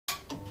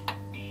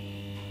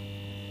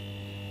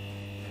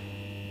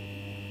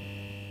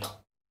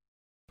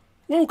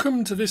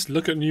Welcome to this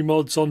look at new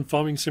mods on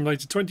Farming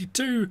Simulator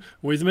 22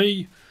 with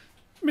me,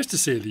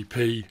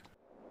 MrSealyp.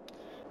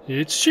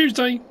 It's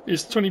Tuesday,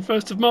 it's the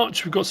 21st of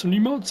March, we've got some new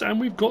mods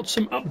and we've got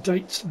some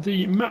updates.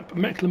 The map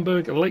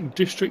Mecklenburg Lake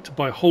District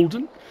by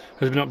Holden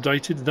has been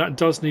updated, that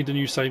does need a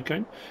new save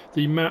game.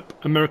 The map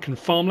American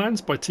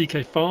Farmlands by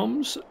TK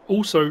Farms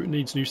also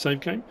needs a new save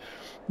game.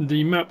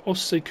 The map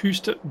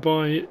Ostsee-Kust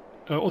by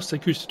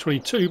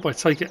Ostsee-Kust22 by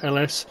Taker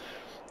LS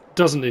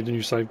doesn't need a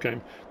new save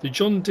game. The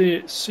John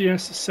Deere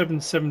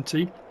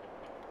CS770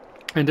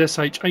 and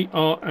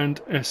SH8R and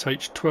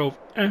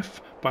SH12F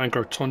by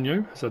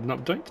Agrotonio has had an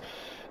update.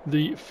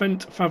 The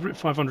Fendt Favorite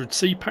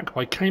 500C pack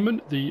by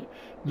Cayman. The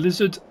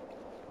Lizard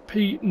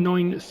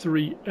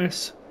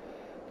P93S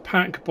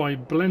pack by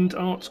Blend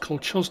Arts,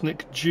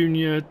 Kolchosnik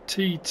Jr.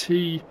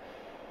 TT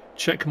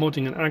Czech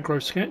Modding and Agro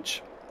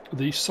Sketch.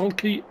 The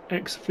Sulky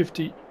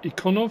X50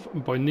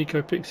 Ikonov by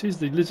Nico Pixies.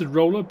 The Lizard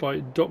Roller by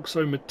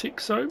Doxo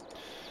Matixo.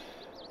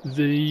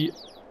 The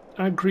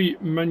Agri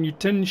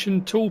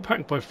Manutention Tool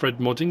Pack by Fred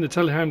Modding, the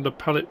Telehandler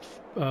Pallet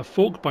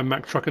Fork by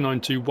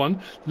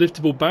MacTrucker921, the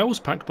Liftable Bales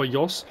Pack by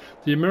Yoss,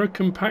 the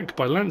American Pack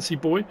by Lancy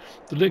Boy,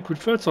 the Liquid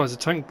Fertilizer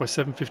Tank by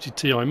 750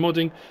 Ti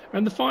Modding,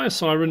 and the Fire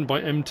Siren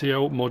by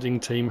MTL Modding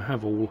Team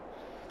have all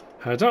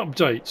had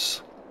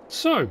updates.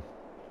 So,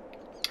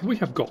 we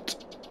have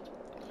got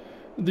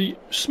the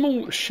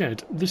Small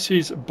Shed. This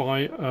is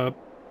by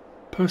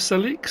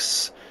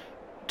Purcelixx.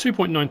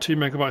 2.92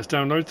 megabytes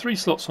download, 3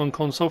 slots on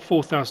console,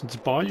 4,000 to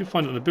buy. You'll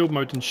find it on the build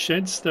mode and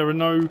sheds. There are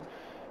no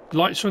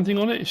lights or anything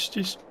on it. It's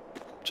just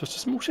a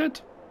small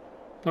shed.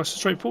 Nice and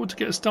straightforward to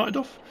get us started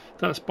off.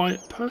 That's by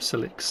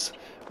Purcelixx.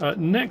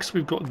 Next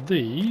we've got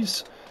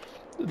these.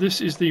 This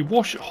is the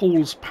Wash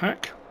Halls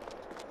pack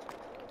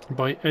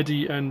by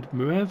Eddy and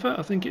Muewe,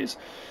 I think it is.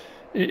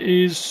 It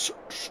is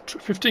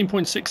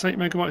 15.68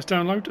 megabytes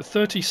download,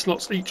 30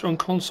 slots each on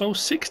console,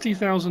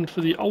 60,000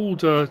 for the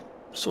older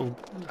sort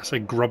of, I say,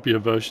 grubbier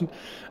version,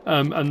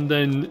 and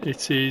then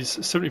it is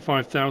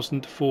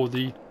 75,000 for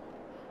the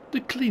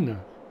cleaner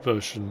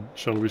version,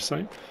 shall we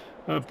say.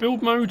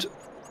 Build mode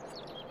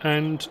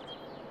and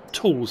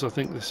tools, I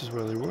think this is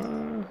where they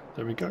were.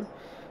 There we go.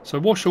 So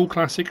Wash All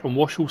Classic and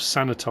Wash All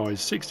Sanitized,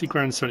 60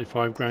 grand,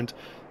 75 grand.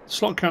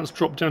 Slot counts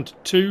drop down to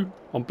 2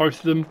 on both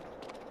of them.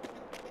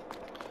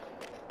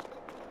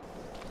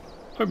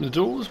 Open the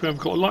doors. We have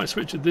got a light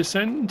switch at this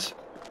end.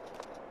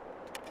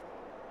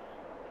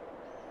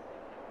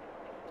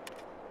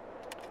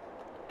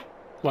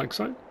 Like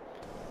so.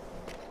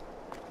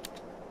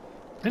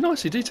 They're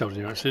nicely detailed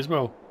here actually as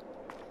well.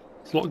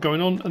 There's a lot going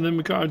on, and then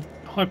we've got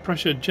a high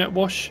pressure jet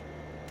wash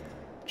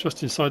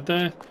just inside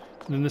there,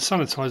 and then the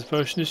sanitised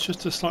version is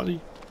just a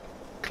slightly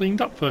cleaned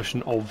up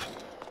version of.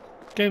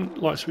 Again,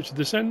 light switch at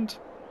this end.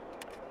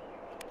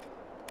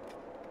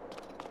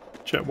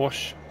 Jet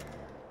wash.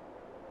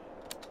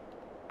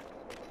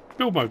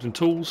 Build mode and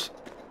tools.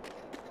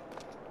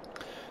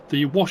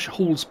 The Wash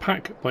Halls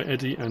pack by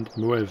Eddy and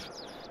Muewe.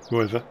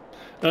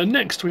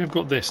 Next we have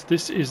got this.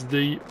 This is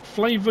the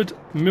Flavoured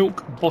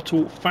Milk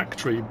Bottle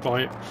Factory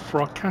by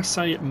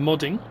Fra-Cassés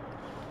Modding.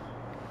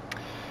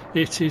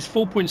 It is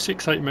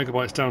 4.68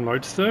 megabytes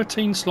download,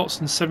 13 slots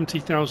and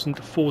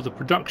 70,000 for the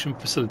production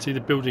facility, the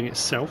building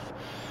itself.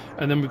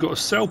 And then we've got a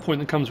sell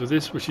point that comes with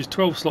this, which is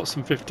 12 slots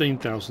and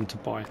 15,000 to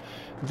buy.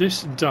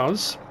 This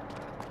does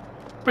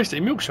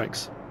basically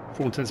milkshakes for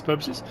all intents and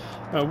purposes.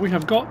 We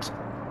have got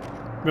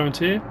around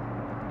here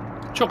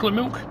chocolate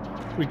milk,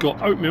 we've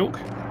got oat milk,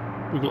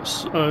 we've got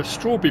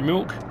strawberry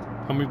milk,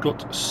 and we've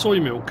got soy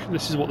milk.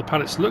 This is what the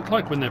pallets look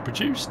like when they're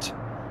produced.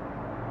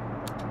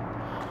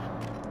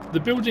 The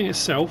building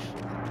itself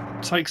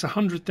takes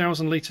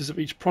 100,000 litres of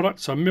each product,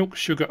 so milk,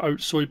 sugar, oat,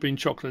 soybean,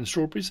 chocolate and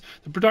strawberries.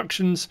 The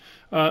productions,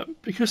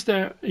 because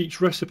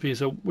each recipe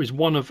is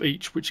one of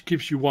each, which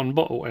gives you one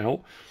bottle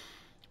out,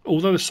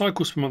 although the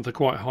cycles per month are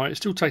quite high, it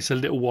still takes a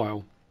little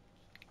while.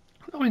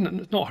 I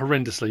mean, not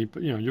horrendously,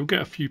 but you know, you'll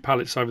get a few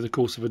pallets over the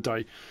course of a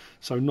day,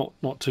 so not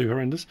too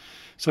horrendous.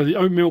 So the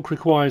oat milk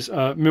requires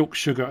milk,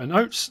 sugar and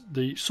oats.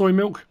 The soy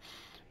milk,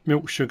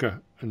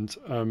 sugar and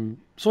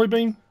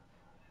soybean,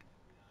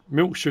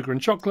 milk, sugar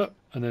and chocolate,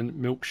 and then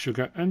milk,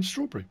 sugar and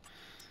strawberry.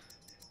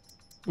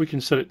 We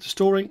can set it to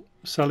storing,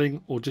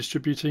 selling or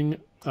distributing,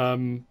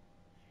 and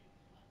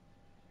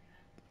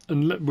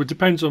it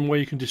depends on where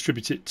you can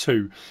distribute it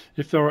to.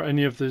 If there are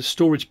any of the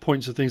storage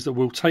points and things that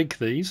will take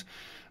these,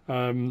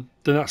 then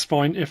that's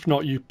fine. If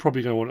not, you're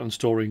probably going to want it on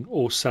storing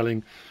or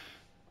selling.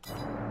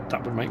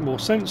 That would make more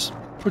sense.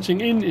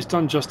 Putting in is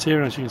done just here,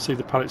 and as you can see,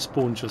 the pallet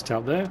spawned just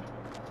out there.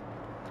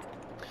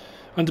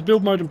 Under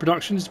build mode and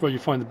production is where you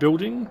find the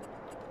building.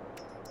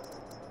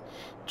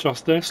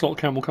 Just there, slot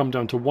count will come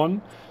down to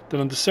 1. Then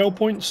under sell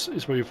points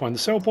is where you find the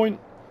sell point.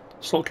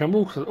 Slot count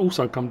will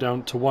also come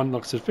down to 1,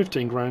 like I said,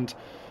 15 grand.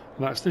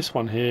 And that's this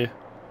one here.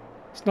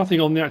 There's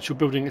nothing on the actual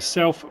building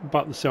itself,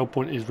 but the sell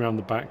point is round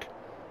the back,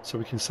 so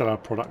we can sell our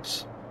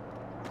products.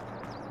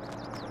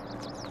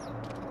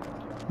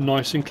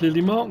 Nice and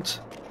clearly marked.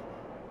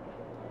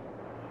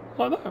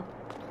 Like that.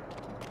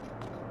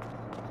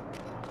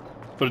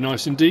 Very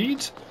nice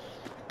indeed.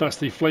 That's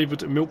the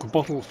flavoured milk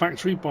bottle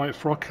factory by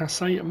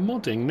Fra-Cassés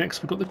modding.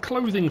 Next we've got the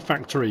clothing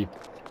factory.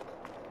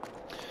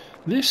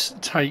 This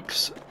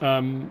takes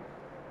cotton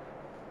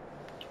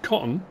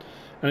and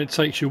it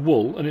takes your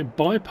wool and it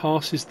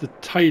bypasses the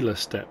tailor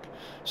step.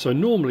 So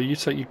normally you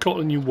take your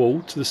cotton and your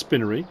wool to the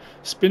spinnery,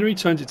 spinnery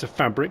turns it to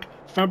fabric,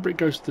 fabric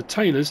goes to the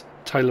tailors,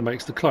 tailor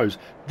makes the clothes.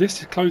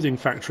 This clothing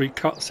factory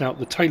cuts out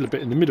the tailor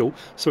bit in the middle,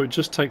 so it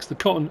just takes the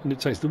cotton and it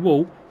takes the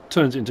wool,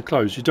 turns it into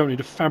clothes. You don't need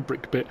a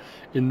fabric bit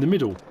in the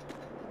middle,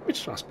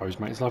 which I suppose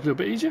makes life a little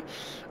bit easier.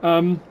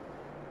 2.74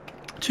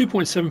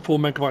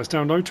 megabytes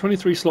download,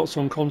 23 slots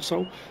on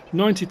console,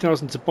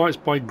 90,000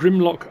 bytes by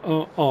Grimlock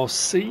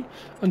RC.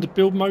 Under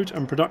build mode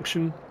and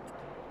production,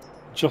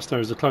 just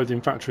there is the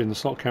clothing factory and the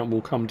slot count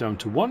will come down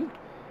to 1.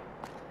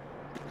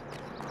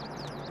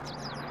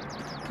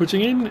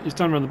 Putting in is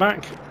done around the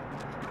back.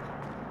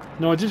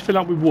 Now I did fill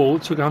up with wool,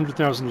 it took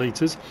 100,000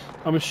 litres.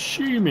 I'm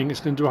assuming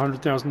it's going to do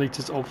 100,000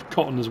 litres of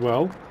cotton as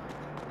well.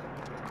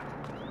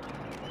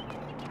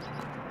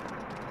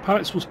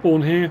 Pallets will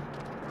spawn here.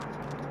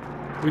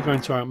 We're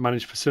going to our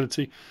managed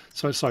facility.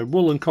 So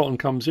wool and cotton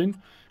comes in,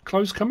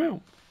 clothes come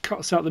out,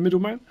 cuts out the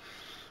middleman.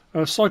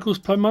 Cycles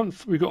per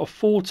month, we've got a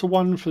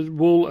 4:1 for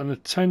wool and a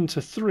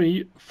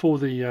 10:3 for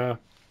the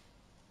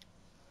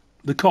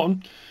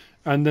cotton,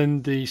 and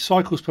then the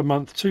cycles per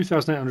month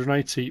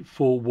 2,880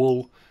 for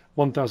wool,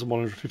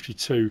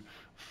 1,152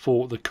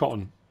 for the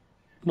cotton.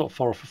 Not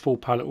far off a full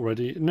pallet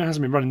already, and it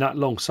hasn't been running that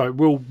long, so it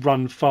will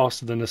run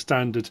faster than a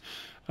standard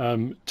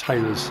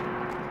tailor's.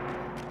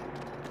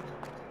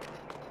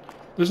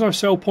 There's no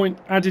sell point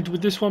added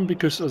with this one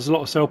because there's a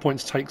lot of sell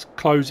points takes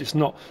clothes. It's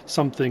not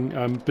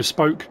something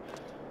bespoke,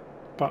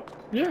 but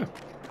yeah.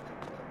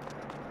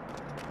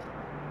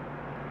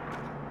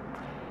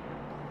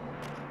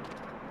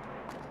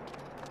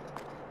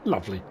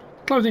 Lovely.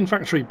 Clothing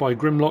Factory by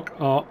Grimlock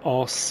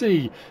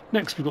RRC.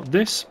 Next we've got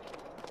this.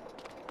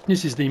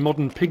 This is the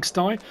modern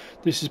Pigsty.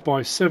 This is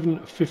by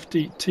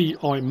 750 Ti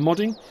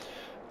modding.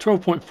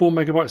 12.4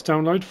 megabytes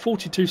download,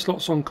 42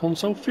 slots on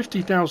console,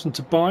 50,000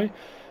 to buy.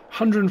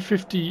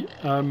 150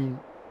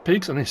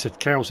 pigs, and they said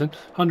cows then,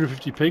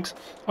 150 pigs.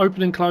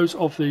 Open and close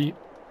of the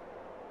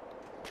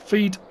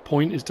feed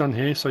point is done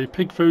here, so your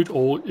pig food,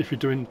 or if you're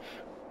doing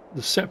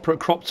the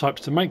separate crop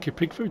types to make your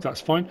pig food, that's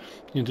fine.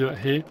 You can do that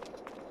here.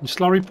 Your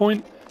slurry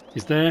point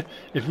is there.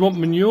 If you want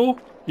manure,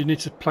 you need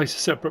to place a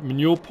separate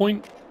manure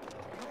point.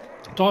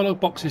 Dialog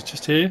box is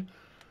just here,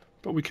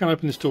 but we can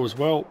open this door as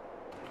well.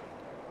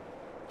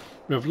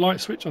 We have a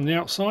light switch on the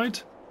outside.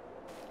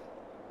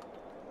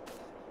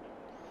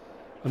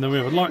 And then we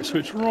have a light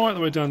switch right the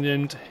way down the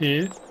end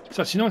here. It's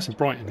actually nice and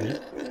bright in here.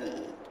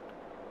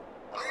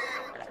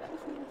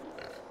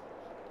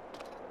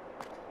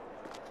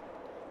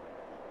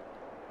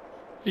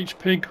 Each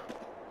pig,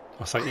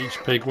 I say each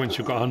pig, once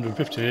you've got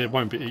 150 in here, it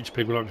won't be each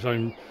pig will have its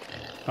own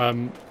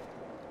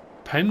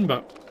pen,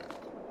 but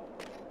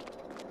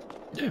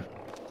yeah,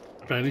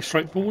 fairly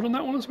straightforward on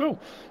that one as well.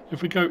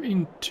 If we go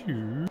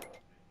into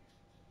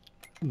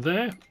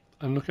there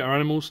and look at our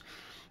animals,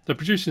 they're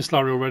producing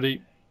slurry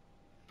already.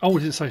 Oh,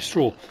 did it say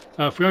straw?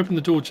 If we open the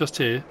door just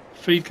here,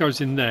 feed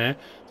goes in there.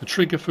 The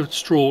trigger for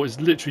straw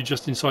is literally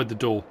just inside the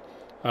door.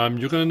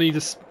 You're going to need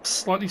a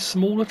slightly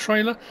smaller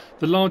trailer.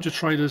 The larger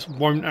trailers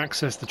won't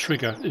access the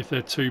trigger if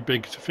they're too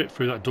big to fit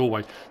through that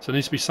doorway. So there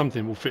needs to be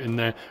something that will fit in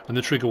there. And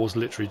the trigger was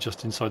literally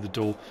just inside the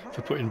door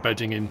for putting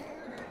bedding in.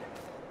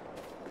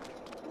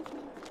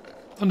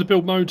 Under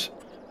build mode,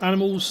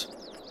 animals,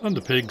 under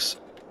pigs.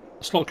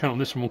 Slot count on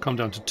this one will come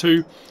down to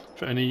 2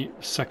 for any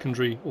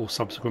secondary or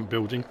subsequent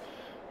building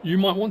you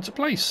might want to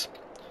place.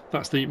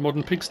 That's the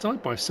modern Pigsty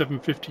by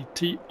 750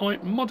 Ti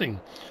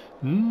modding.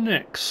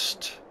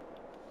 Next,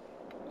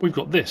 we've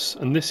got this,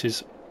 and this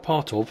is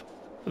part of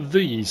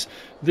these.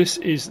 This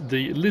is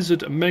the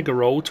Lizard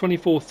MegaRoll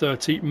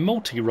 2430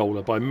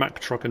 multi-roller by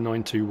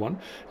MacTrucker921.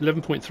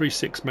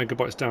 11.36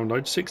 megabytes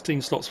download,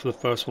 16 slots for the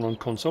first one on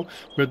console.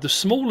 We had the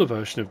smaller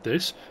version of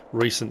this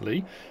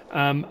recently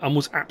and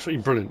was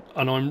absolutely brilliant,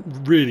 and I'm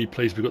really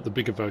pleased we got the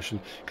bigger version,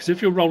 because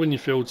if you're rolling your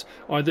fields,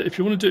 either if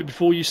you want to do it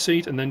before you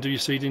seed and then do your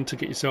seeding to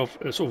get yourself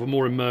a sort of a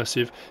more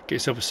immersive, get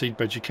yourself a seed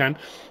bed, you can.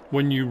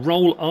 When you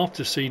roll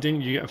after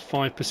seeding, you get a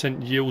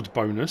 5% yield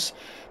bonus,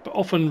 but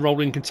often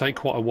rolling can take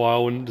quite a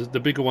while and the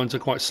bigger ones are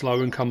quite slow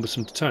and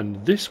cumbersome to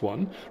turn. This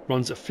one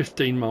runs at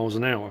 15 miles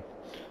an hour,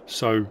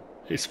 so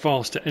it's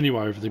faster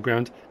anyway over the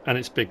ground, and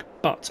it's big.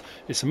 But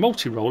it's a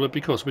multi-roller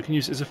because we can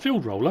use it as a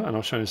field roller, and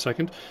I'll show you in a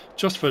second,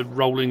 just for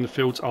rolling the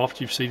fields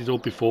after you've seeded or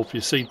before for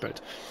your seed bed.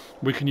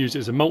 We can use it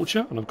as a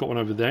mulcher, and I've got one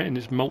over there in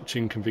its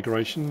mulching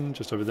configuration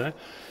just over there.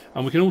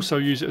 And we can also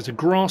use it as a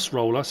grass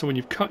roller, so when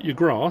you've cut your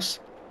grass,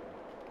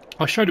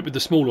 I showed it with the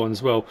small one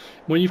as well.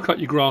 When you've cut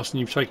your grass and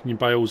you've taken your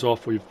bales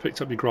off, or you've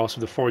picked up your grass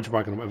with a forage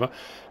wagon or whatever,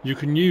 you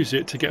can use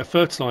it to get a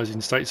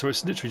fertilising state, so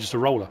it's literally just a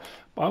roller.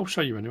 But I'll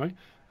show you anyway.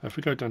 If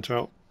we go down to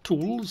our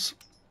tools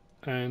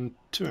and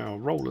to our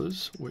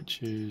rollers,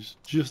 which is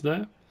just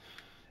there.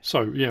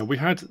 So yeah, we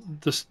had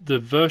this, the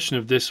version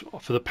of this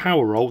for the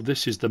power roll.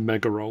 This is the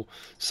MegaRoll.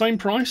 Same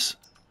price.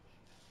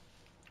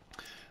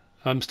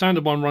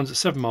 Standard one runs at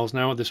 7 miles an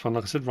hour. This one,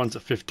 like I said, runs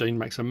at 15.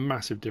 Makes a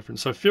massive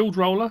difference. So field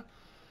roller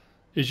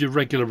is your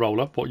regular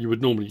roller, what you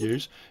would normally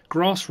use.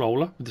 Grass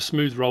roller with the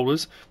smooth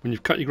rollers. When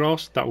you've cut your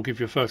grass, that will give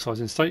you a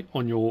fertilising state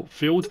on your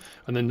field.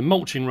 And then the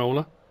mulching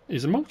roller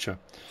is a mulcher.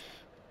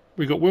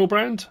 We've got wheel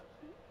brand,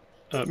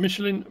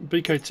 Michelin,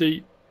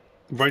 BKT,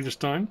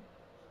 Vredestein.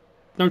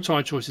 No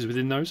tyre choices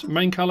within those.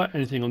 Main colour,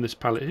 anything on this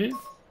palette here.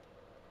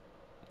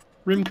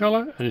 Rim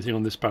colour, anything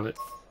on this palette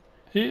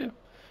here.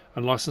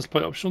 And license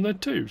plate option on there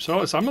too. So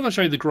I'm not going to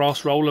show you the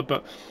grass roller,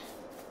 but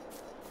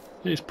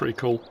it is pretty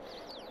cool.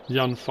 The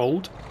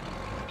unfold.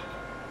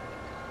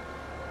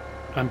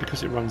 And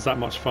because it runs that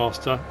much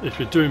faster, if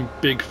you're doing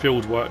big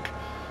field work,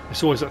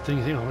 it's always that thing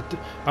you think, oh,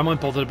 am I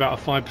bothered about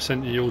a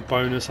 5% yield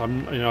bonus? You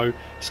know,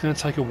 it's going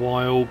to take a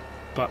while,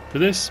 but for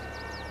this,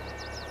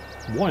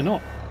 why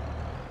not?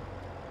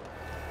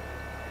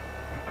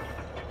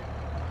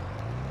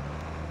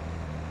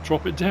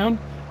 Drop it down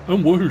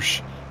and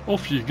whoosh,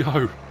 off you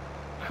go.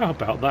 How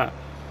about that?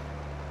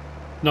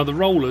 Now the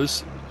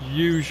rollers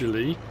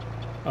usually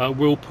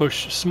will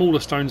push smaller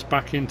stones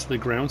back into the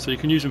ground, so you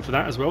can use them for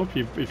that as well.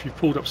 If you've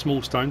pulled up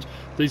small stones,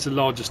 these are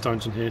larger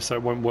stones on here, so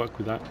it won't work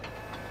with that.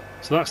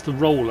 So that's the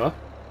roller.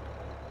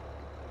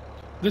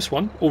 This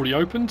one already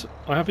opened.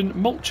 I have in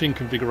mulching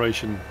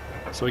configuration.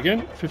 So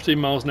again, 15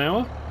 miles an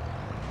hour.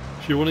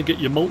 If you want to get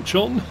your mulch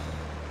on,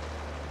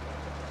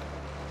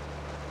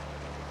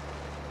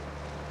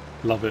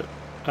 love it,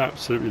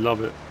 absolutely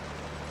love it.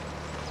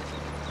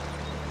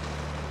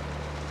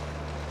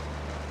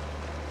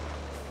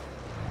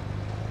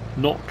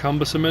 Not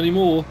cumbersome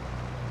anymore.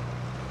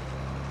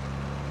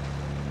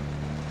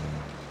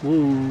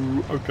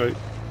 Woo, okay.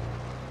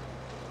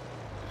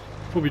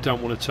 Probably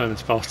don't want to turn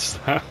as fast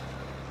as that.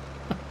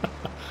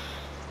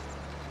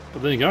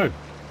 But there you go.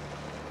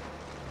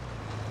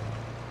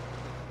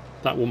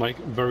 That will make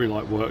very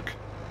light work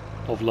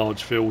of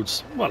large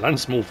fields. Well, and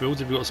small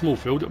fields. If you've got a small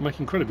field, it'll make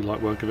incredibly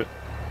light work of it.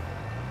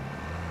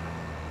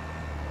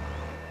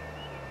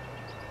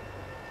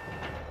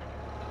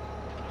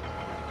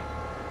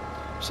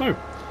 So,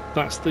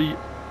 that's the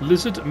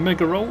Lizard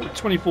MegaRoll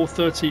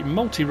 2430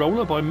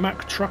 multi-roller by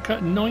Mac Trucker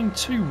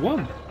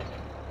 921.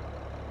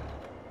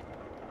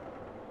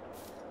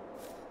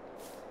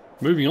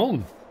 Moving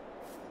on.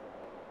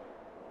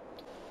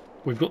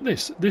 We've got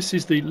this. This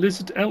is the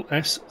Lizard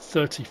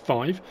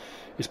LS35.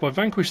 It's by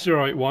Vanquish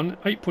 081,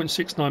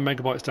 8.69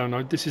 megabytes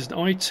download. This is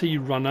an IT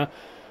runner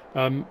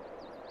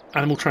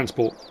animal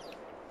transport.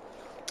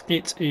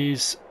 It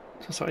is,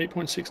 that's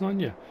 8.69,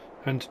 yeah,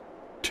 and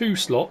 2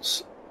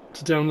 slots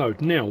to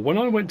download. Now, when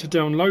I went to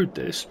download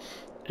this,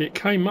 it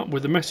came up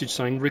with a message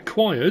saying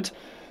required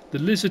the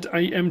Lizard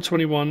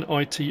AM21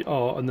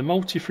 ITR and the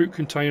multi-fruit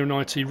container and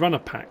IT runner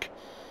pack,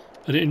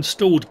 and it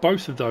installed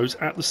both of those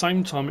at the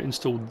same time it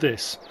installed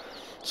this.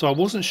 So I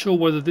wasn't sure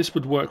whether this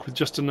would work with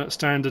just a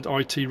standard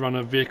IT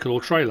runner vehicle or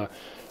trailer.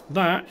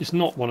 That is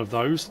not one of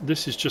those.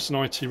 This is just an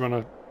IT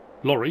runner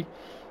lorry,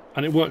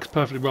 and it works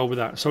perfectly well with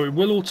that. So it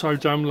will also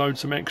download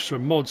some extra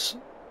mods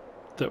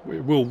that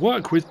it will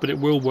work with, but it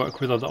will work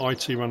with other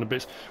IT runner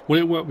bits. Will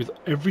it work with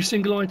every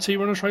single IT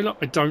runner trailer?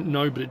 I don't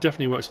know, but it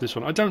definitely works with this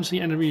one. I don't see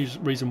any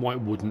reason why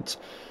it wouldn't.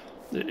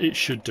 It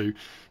should do.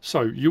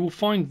 So you will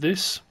find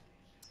this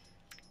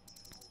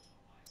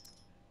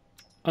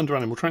under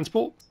animal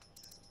transport,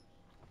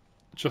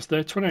 just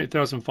there,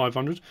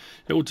 28,500.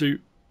 It will do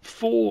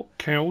 4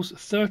 cows,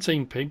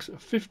 13 pigs,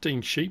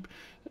 15 sheep,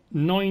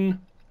 9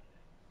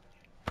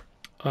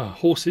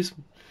 horses,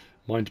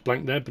 mind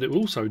blank there, but it will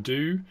also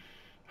do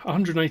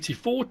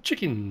 184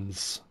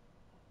 chickens,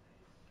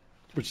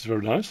 which is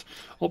very nice.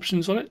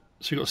 Options on it,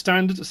 so you've got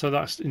standard, so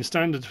that's in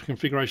standard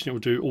configuration it will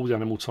do all the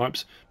animal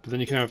types, but then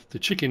you can have the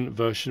chicken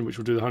version which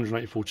will do the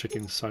 184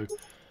 chickens. So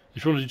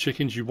if you want to do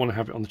chickens, you want to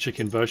have it on the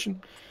chicken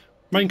version.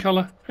 Main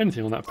colour,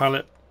 anything on that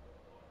palette.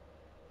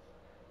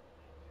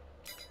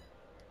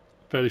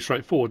 Fairly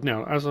straightforward.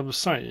 Now, as I was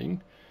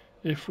saying,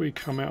 if we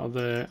come out of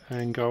there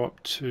and go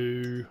up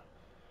to,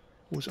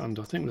 what was it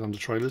under? I think it was under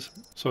trailers.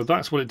 So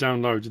that's what it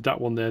downloaded,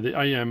 that one there, the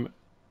AM21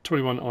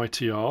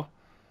 ITR.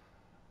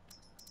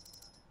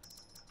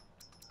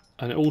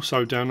 And it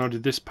also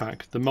downloaded this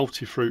pack, the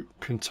multi-fruit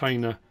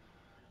container.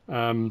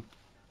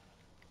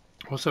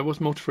 What's that?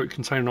 What's multi-fruit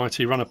container IT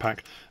runner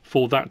pack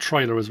for that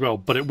trailer as well?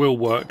 But it will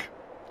work,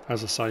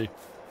 as I say,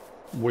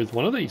 with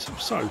one of these.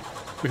 So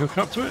we hook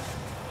up to it.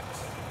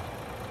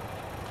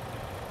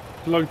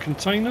 Load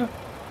container.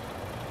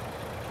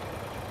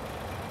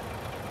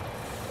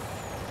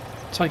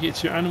 Take it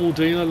to your animal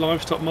dealer,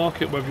 livestock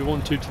market, wherever you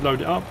want to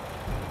load it up.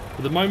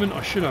 At the moment,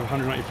 I should have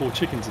 184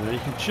 chickens in there. You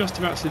can just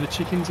about see the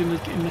chickens in the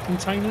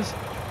containers.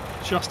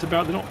 Just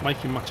about. They're not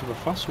making much of a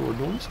fuss or a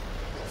noise.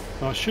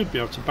 And I should be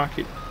able to back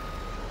it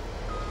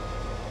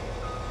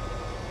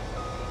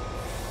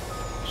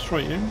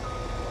straight in.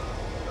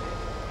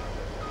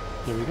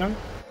 There we go. And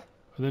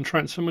then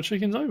transfer my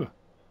chickens over.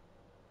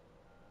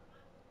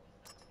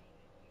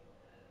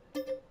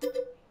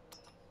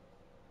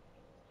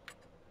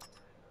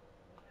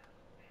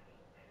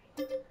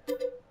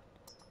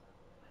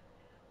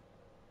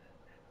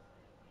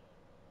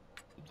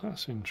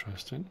 That's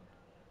interesting.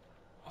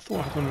 I thought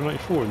I had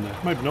 184 in there.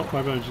 Maybe not,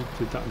 maybe I just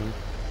did that now.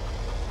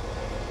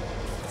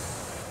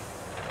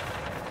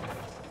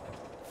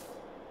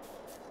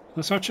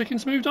 That's how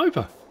chickens moved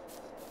over.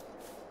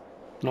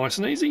 Nice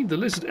and easy. The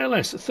Lizard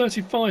LS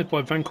 35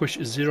 by Vanquish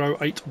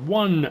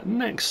 081.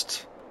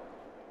 Next,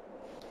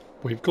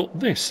 we've got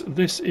this.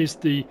 This is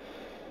the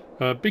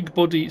Big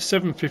Body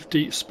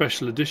 750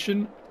 Special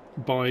Edition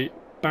by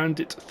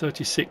Bandit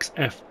 36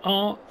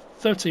 FR.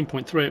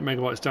 13.38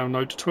 megabytes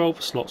download,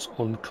 12 slots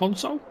on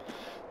console.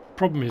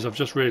 Problem is, I've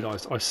just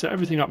realised I set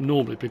everything up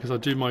normally because I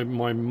do my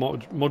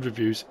mod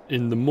reviews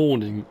in the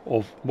morning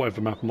of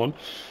whatever map I'm on.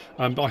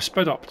 But I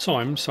sped up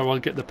time so I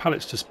get the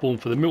pallets to spawn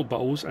for the milk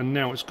bottles, and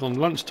now it's gone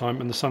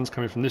lunchtime and the sun's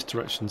coming from this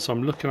direction, so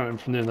I'm looking at them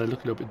from there and they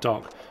look a little bit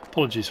dark.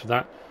 Apologies for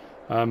that.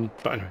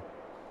 But anyway,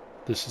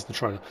 this is the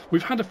trailer.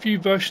 We've had a few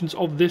versions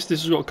of this.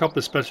 This has got a couple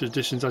of special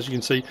editions, as you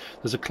can see.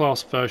 There's a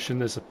class version,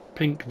 there's a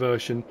pink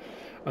version,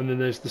 and then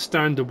there's the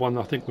standard one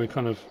that I think we're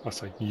kind of, I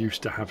say,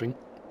 used to having.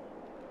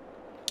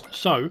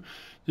 So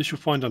this you'll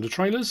find under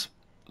trailers.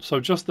 So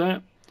just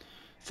there,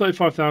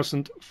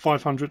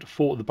 35,500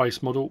 for the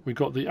base model. We've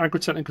got the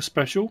Agritechnica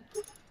Special,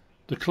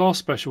 the Class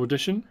Special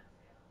Edition,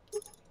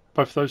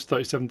 both of those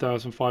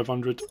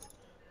 37,500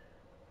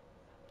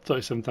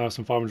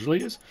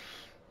 litres.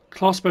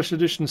 Class Special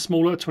Edition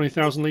smaller,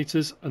 20,000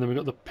 litres, and then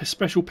we've got the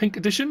Special Pink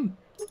Edition.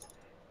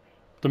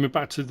 Then we're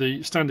back to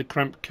the standard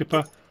cramp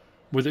kipper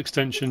with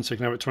extension, so you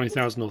can have it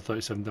 20,000 or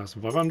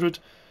 37,500,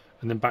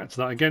 and then back to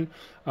that again.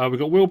 We've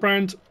got wheel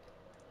brand.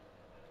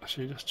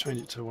 Actually, let's change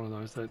it to one of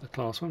those, the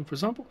class one, for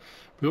example.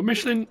 We've got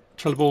Michelin,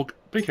 Trelleborg,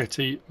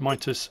 BKT,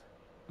 Mitas,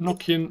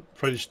 Nokian,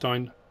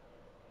 Friedrichshain,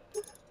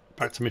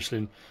 back to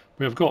Michelin.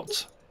 We have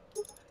got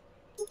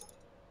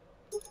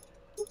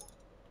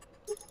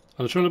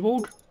the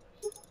Trelleborg,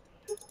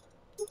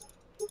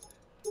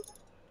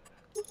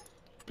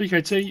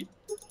 BKT,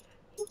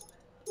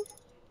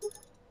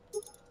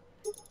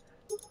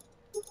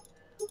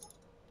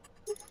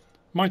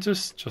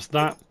 Mitas, just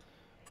that,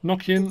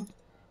 Nokian,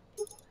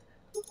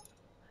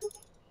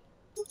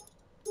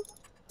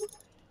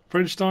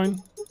 Friedrichshain,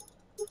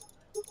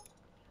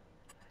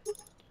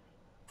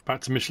 back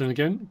to Michelin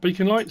again.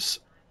 Beacon lights.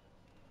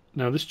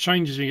 Now this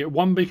changes, you get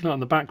one beacon light on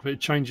the back, but it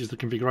changes the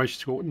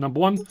configuration. So number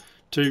 1,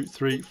 2,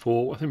 3,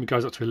 4, I think it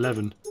goes up to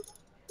 11.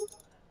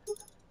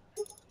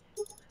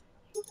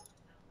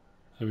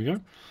 There we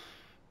go.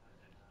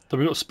 Then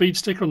we've got a speed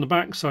sticker on the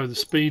back, so the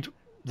speed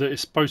that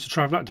it's supposed to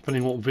travel at,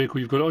 depending on what vehicle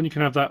you've got it on. You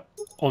can have that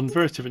on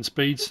various different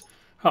speeds,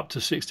 up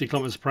to 60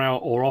 kilometers per hour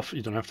or off.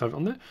 You don't have to have it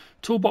on there.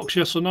 Toolbox,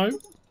 yes or no,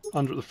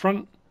 under at the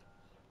front.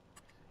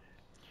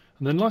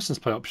 And then license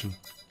plate option.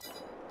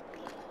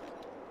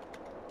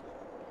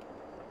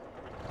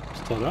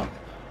 Start up.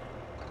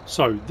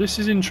 So this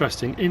is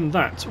interesting in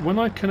that when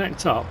I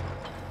connect up,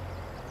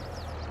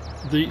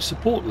 the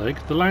support leg,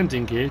 the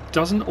landing gear,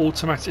 doesn't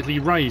automatically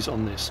raise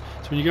on this.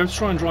 So when you go to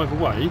try and drive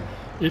away,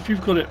 if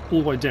you've got it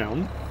all the way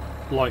down,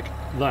 like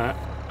that,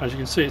 as you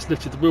can see, it's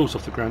lifted the wheels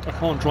off the ground. I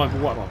can't drive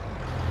away. Well,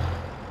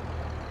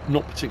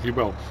 not particularly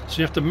well. So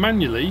you have to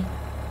manually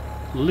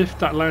lift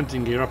that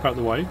landing gear up out of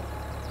the way.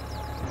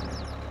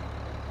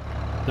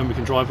 Then we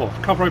can drive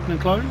off. Cover open and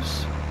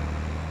close.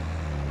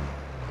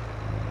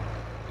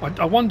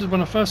 I wondered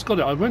when I first got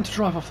it, I went to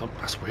drive off, I thought,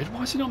 that's weird,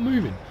 why is it not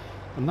moving?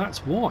 And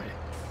that's why.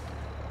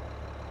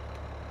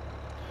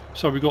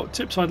 So we've got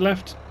tip side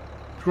left,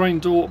 grain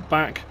door,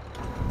 back,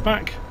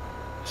 back.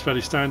 It's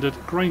fairly standard.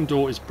 Grain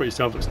door is pretty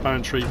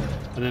self-explanatory,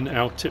 and then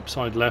our tip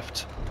side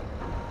left,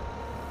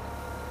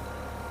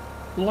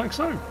 like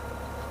so.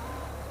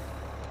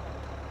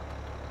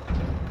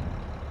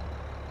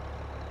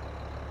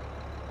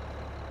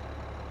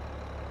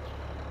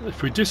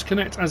 If we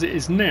disconnect as it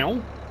is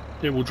now,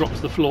 it will drop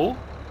to the floor,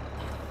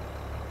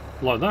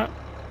 like that.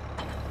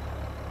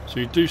 So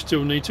you do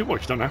still need to, well,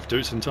 you don't have to,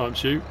 it's entirely up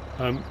to you,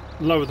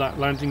 lower that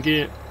landing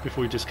gear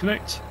before you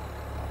disconnect.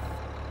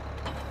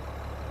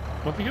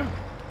 Off you go.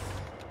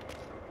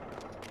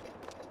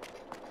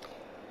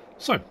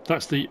 So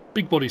that's the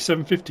Big Body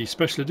 750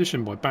 Special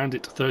Edition by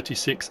Bandit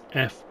 36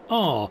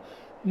 FR.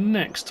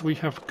 Next we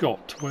have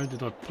got, where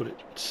did I put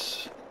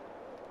it?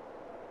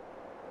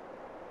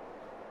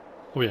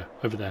 Oh yeah,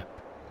 over there.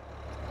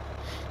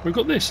 We've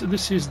got this.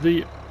 This is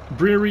the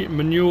Briri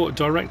Manure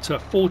Director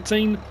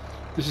 14.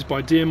 This is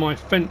by DMI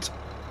Fendt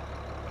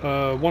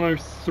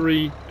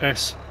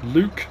 103S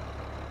Luke.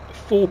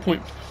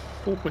 4.98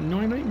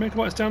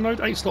 megabytes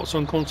download, 8 slots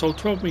on console,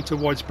 12 meter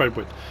widespread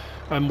width.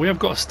 We have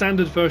got a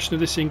standard version of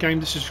this in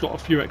game. This has got a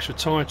few extra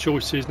tyre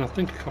choices, and I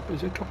think a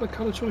couple of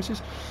colour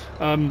choices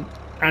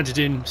added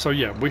in. So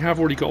yeah, we have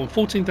already got on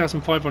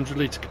 14,500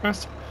 litre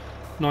capacity,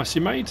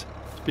 nicely made.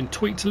 It's been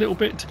tweaked a little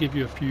bit to give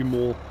you a few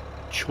more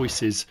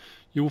choices.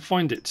 You will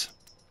find it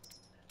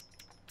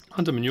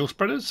under manure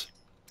spreaders.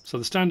 So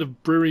the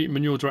standard Briri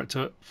Manure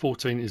Director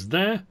 14 is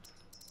there.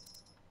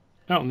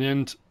 Out on the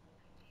end,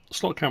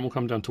 slot count will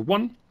come down to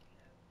 1.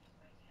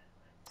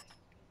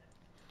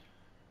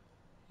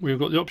 We've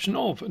got the option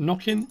of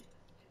Nokian,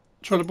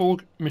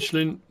 Trelleborg,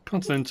 Michelin,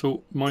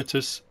 Continental,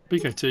 Mitas,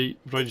 BKT,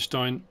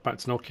 Vredestein, back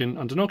to Nokian.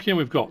 Under Nokian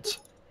we've got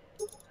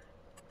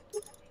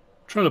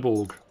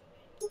Trelleborg.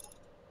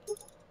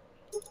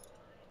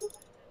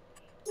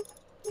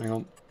 Hang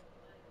on.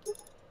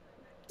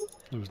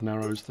 There was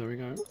narrows, there we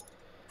go.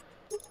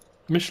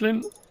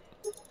 Michelin.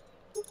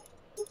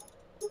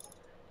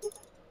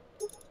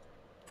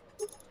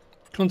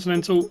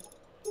 Continental.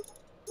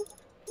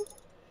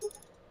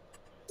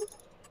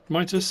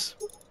 Mitas.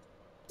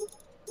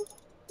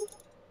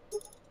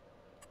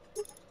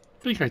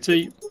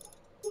 BKT.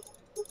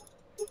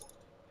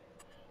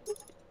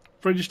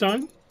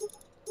 Vredestein.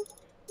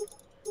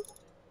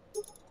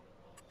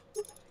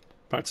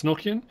 Back to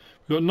Nokian.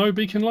 We've got no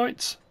beacon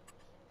lights.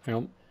 Hang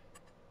on.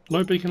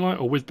 No beacon light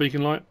or with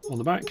beacon light on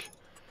the back.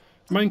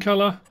 Main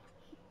colour,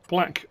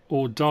 black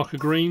or darker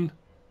green,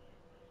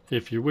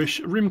 if you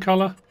wish. Rim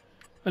colour,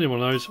 any one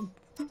of those.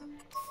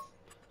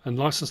 And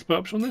license plate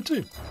option on there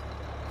too.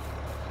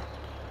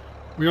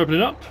 We open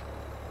it up,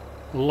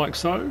 like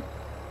so.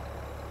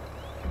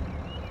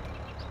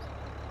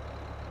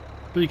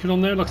 Beacon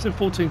on there, like I said,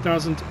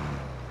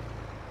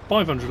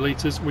 14,500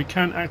 litres. We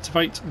can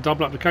activate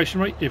double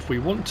application rate if we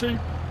want to.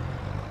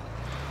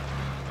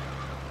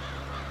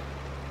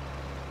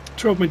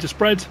 12 metre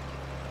spread.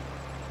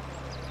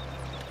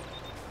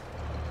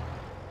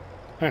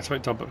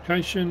 Activate double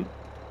application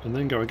and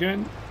then go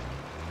again.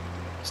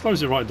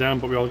 Slows it right down,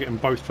 but we are getting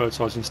both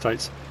fertilising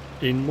states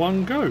in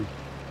one go.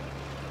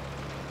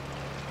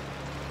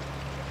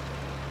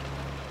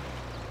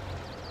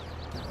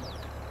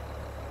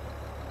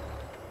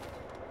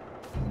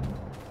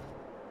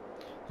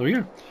 There we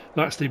go.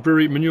 That's the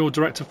Briri Manure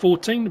Director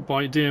 14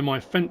 by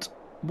DMI Fent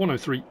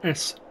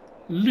 103S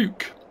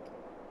Luke.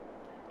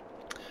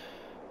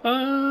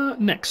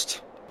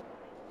 Next,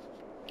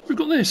 we've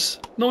got this.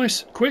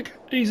 Nice, quick,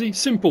 easy,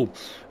 simple.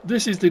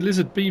 This is the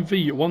Lizard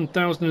BV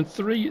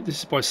 1003. This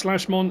is by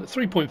Slajmon.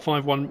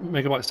 3.51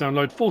 megabytes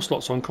download, 4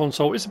 slots on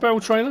console. It's a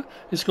barrel trailer.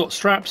 It's got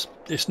straps.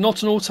 It's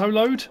not an auto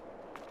load.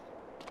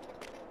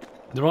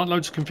 There aren't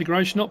loads of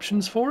configuration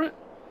options for it.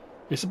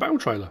 It's a barrel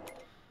trailer.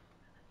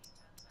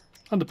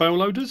 Under barrel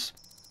loaders,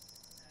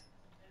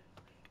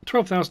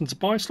 12,000 to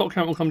buy. Slot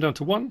count will come down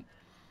to 1.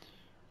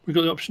 We've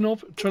got the option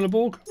of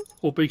Trelleborg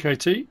or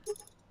BKT.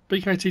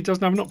 BKT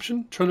doesn't have an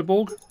option.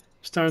 Trelleborg,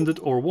 standard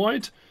or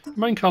wide.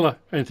 Main colour,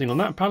 anything on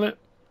that palette.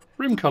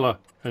 Rim colour,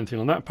 anything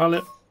on that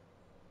palette.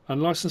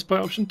 And license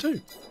plate option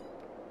 2.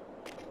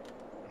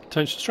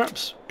 Tension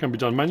straps can be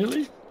done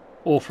manually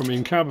or from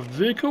in cab of the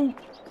vehicle.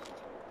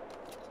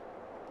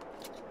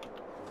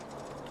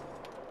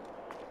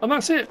 And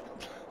that's it.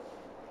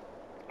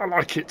 I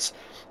like it.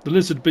 The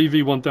Lizard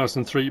BV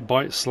 1003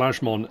 by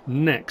Slajmon.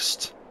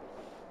 Next,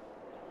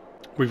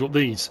 we've got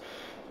these.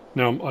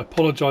 Now, I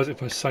apologise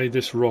if I say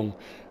this wrong.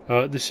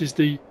 This is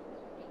the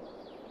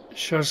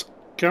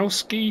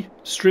Czajkowski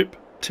Strip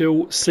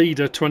Till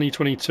Seeder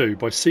 2022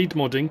 by SiiD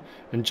Modding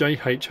and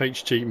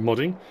JHHG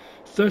Modding.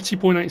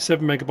 30.87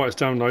 megabytes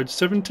download,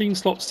 17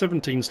 slots,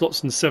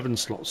 and 7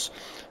 slots.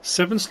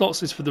 7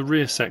 slots is for the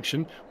rear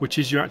section, which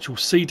is your actual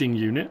seeding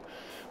unit.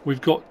 We've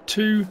got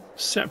 2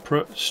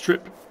 separate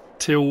strip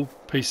till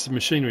pieces of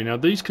machinery. Now,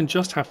 these can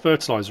just have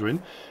fertiliser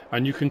in,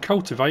 and you can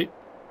cultivate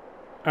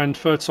and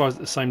fertilise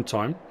at the same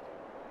time.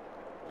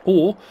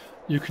 Or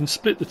you can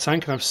split the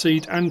tank and have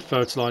seed and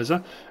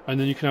fertiliser, and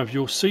then you can have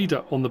your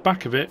seeder on the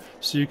back of it,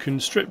 so you can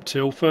strip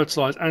till,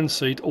 fertilise and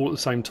seed all at the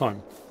same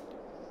time,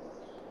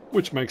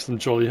 which makes them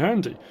jolly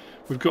handy.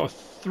 We've got a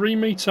 3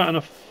 metre and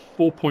a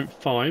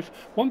 4.5.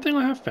 One thing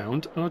I have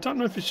found, and I don't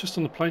know if it's just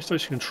on the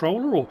PlayStation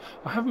controller or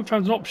I haven't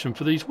found an option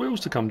for these wheels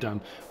to come down.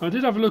 I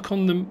did have a look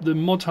on the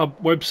Mod Hub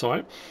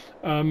website,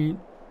 looking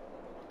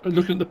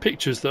at the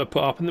pictures that are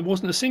put up, and there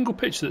wasn't a single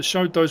picture that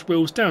showed those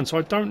wheels down, so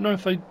I don't know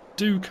if they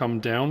do come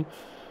down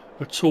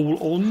at all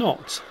or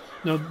not.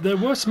 Now, there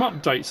were some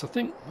updates. I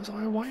think, was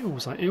I away or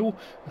was I ill?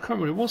 I can't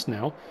remember what it was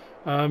now.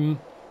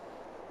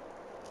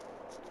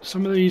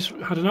 Some of these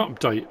had an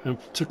update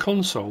to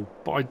console,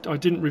 but I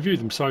didn't review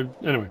them. So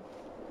anyway,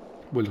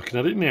 we're looking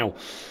at it now.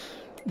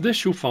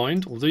 This you'll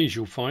find, or these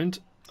you'll find,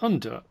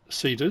 under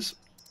seeders.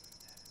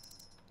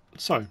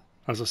 So,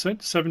 as I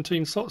said,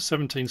 17 slots,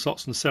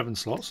 and 7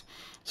 slots.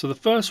 So the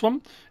first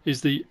one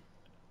is the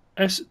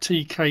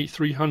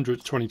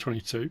STK300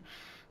 2022.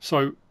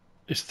 So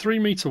it's 3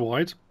 metre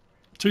wide,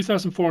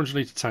 2,400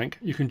 litre tank.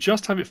 You can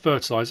just have it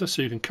fertiliser,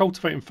 so you can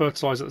cultivate and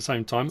fertilise at the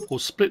same time, or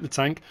split the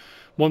tank,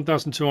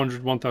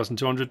 1,200,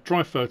 1,200,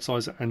 dry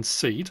fertiliser and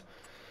seed.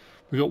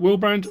 We've got wheel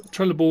brand,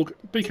 Trelleborg,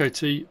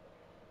 BKT,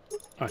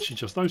 actually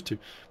just those two.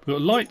 We've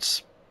got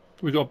lights,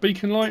 we've got a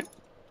beacon light,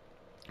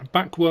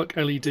 backwork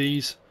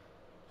LEDs,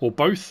 or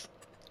both,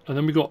 and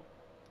then we've got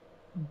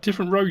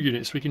different row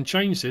units. We can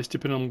change this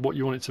depending on what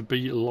you want it to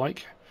be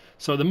like.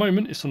 So at the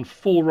moment it's on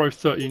 4 row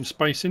 30-inch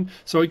spacing.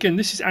 So again,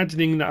 this is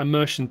adding in that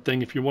immersion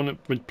thing if you want it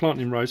with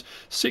planting rows.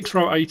 6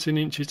 row 18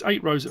 inches,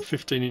 8 rows at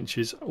 15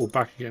 inches or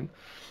back again.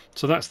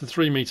 So that's the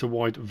 3 metre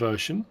wide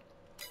version.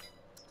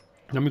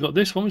 Then we've got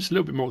this one, which is a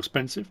little bit more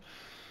expensive.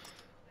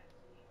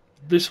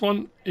 This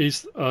one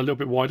is a little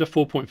bit wider,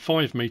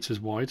 4.5 metres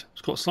wide.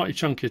 It's got slightly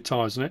chunkier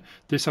tyres in it.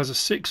 This has a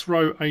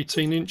 6-row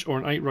 18-inch or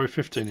an 8-row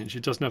 15-inch.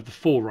 It doesn't have the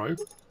 4-row.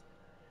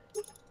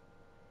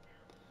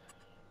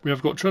 We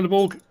have got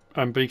Trelleborg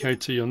and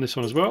BKT on this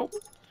one as well.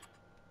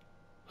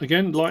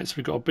 Again, lights,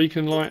 we've got a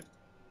beacon light,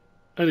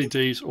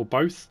 LEDs or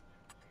both.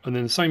 And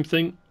then the same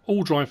thing,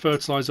 all dry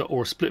fertiliser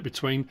or a split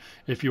between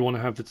if you want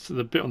to have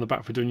the bit on the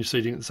back for doing your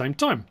seeding at the same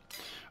time.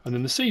 And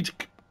then the seed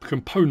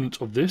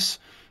component of this,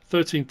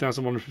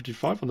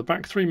 13,155 on the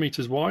back, 3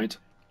 metres wide.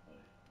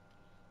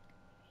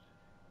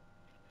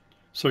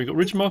 So you've got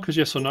ridge markers,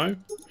 yes or no.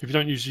 If you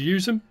don't usually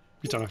use them,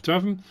 you don't have to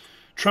have them.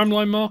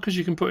 Tramline markers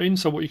you can put in,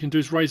 so what you can do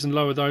is raise and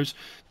lower those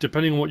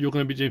depending on what you're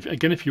going to be doing.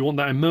 Again, if you want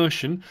that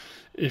immersion,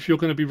 if you're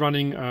going to be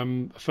running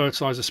a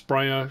fertiliser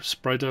sprayer,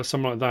 spreader,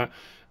 something like that,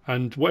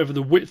 and whatever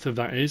the width of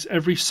that is,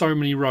 every so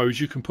many rows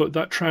you can put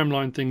that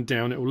tramline thing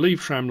down. It will leave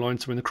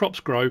tramline, so when the crops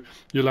grow,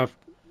 you'll have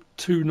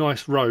 2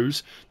 nice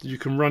rows that you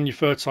can run your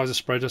fertiliser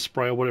spreader,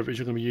 sprayer, whatever it is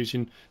you're going to be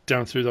using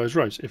down through those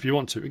rows if you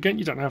want to. Again,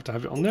 you don't have to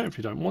have it on there if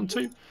you don't want to.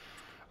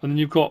 And then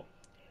you've got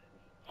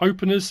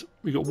openers.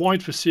 We've got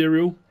wide for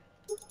cereal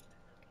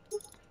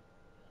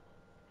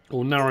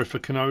or narrow for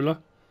canola.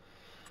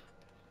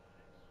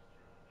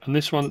 And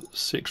this one,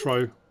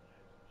 6-row,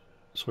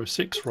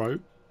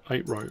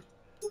 8-row.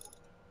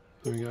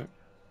 There we go.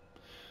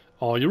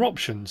 Are your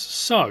options.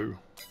 So,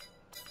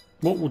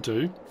 what we'll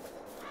do,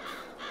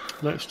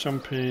 let's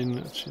jump in.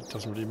 Actually, it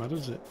doesn't really matter,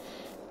 does it?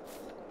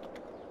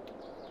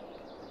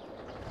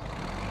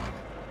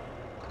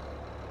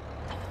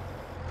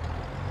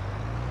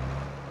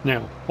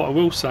 Now, what I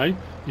will say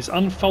is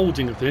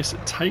unfolding of this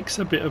takes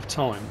a bit of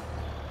time.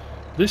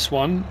 This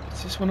one,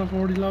 is this one I've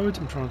already lowered?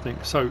 I'm trying to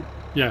think. So,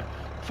 yeah,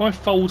 if I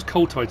fold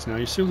cultivator now,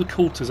 you see all the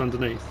coulters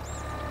underneath.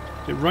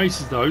 It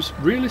raises those,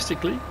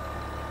 realistically,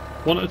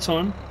 one at a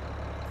time.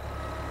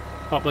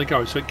 Up they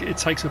go. So it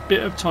takes a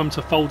bit of time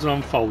to fold and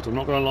unfold, I'm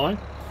not going to lie.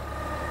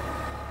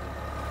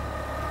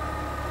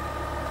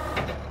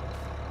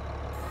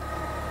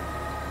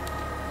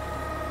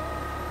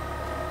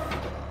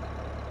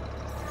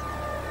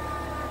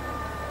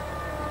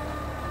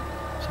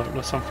 So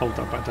let's unfold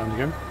that back down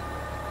again.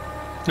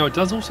 Now it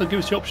does also give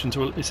us the option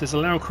to, it says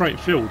allow create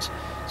fields,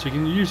 so you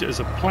can use it as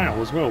a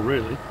plough as well,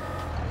 really.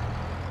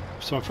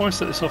 So if I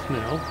set this off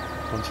now,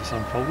 once it's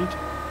unfolded,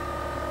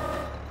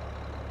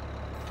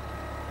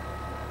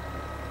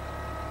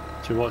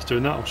 see why it's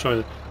doing that, I'll show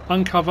you.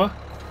 Uncover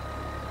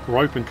or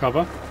open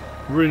cover,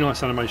 really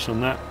nice animation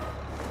on that.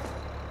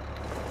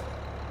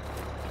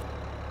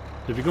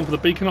 If you've gone for the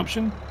beacon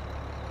option,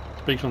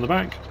 the beacon on the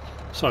back,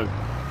 so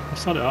I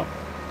start it up,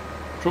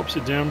 drops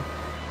it down.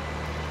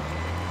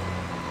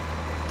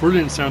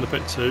 Brilliant sound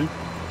effect too,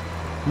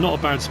 not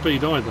a bad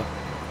speed either.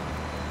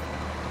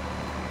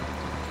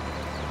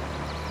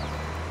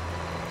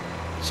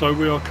 So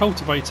we are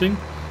cultivating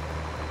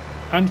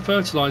and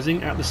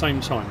fertilising at the same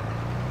time.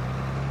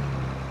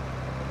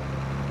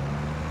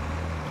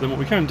 Then what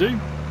we can do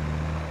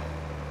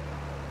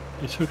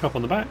is hook up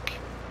on the back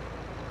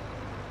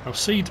our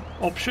SiiD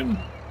option.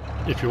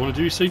 If you want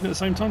to do seeding at the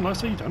same time, like I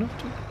say, you don't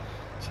have to.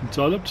 It's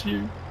entirely up to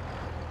you.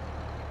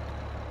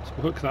 So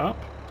we'll hook that up.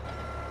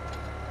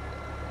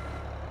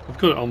 I've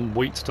got it on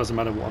wheat, doesn't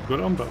matter what I've got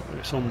it on, but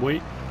it's on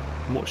wheat.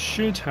 And what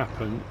should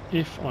happen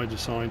if I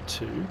decide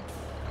to...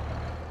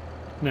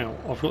 Now,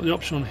 I've got the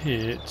option on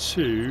here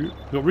to...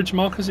 We've got ridge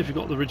markers, if you've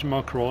got the ridge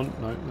marker on.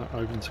 No, that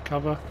opens to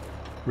cover.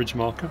 Ridge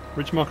marker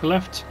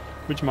left,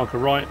 ridge marker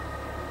right,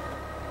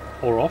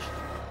 or off.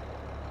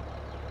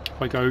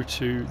 If I go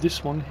to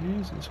this one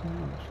here, is it this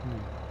one?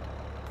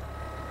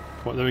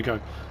 Right, there we go.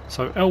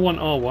 So L1,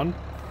 R1,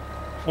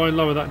 if I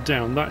lower that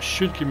down, that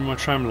should give me my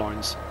tram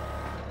lines.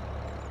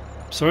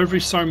 So every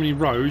so many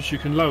rows you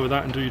can lower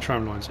that and do your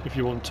tram lines if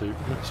you want to.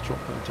 Let's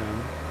drop that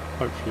down.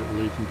 Hopefully it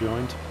will leave them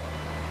behind.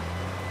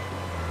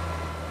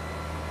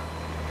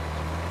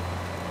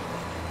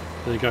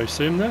 There you go,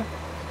 see them there?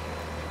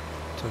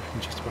 So you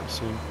can just about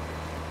see them.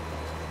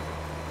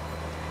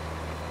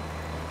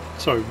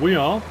 So we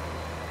are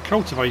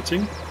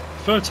cultivating,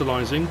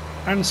 fertilising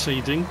and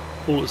seeding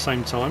all at the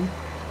same time.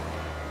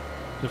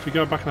 And if we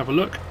go back and have a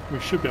look, we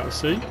should be able to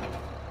see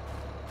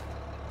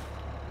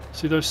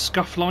those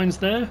scuff lines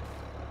there?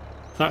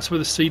 That's where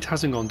the seed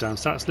hasn't gone down,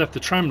 so that's left the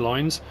tram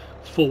lines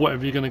for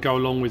whatever you're going to go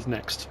along with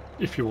next,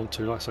 if you want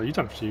to. Like I say, you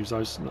don't have to use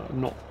those.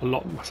 Not a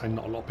lot. I say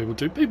not a lot of people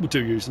do. People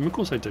do use them, of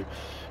course they do,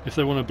 if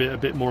they want to be a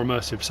bit more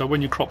immersive. So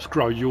when your crops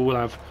grow, you will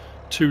have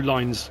 2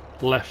 lines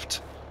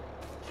left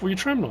for your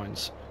tram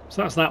lines.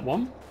 So that's that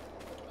one.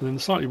 And then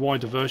the slightly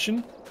wider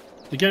version.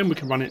 Again, we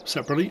can run it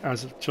separately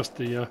as just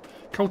the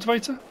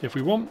cultivator if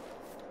we want.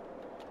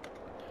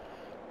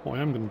 What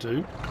I am going to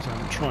do, because I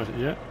haven't tried it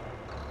yet,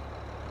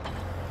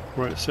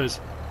 where it says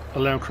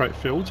allow create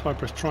fields, if I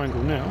press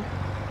triangle now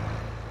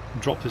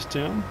and drop this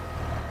down,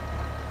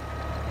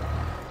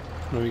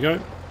 there we go.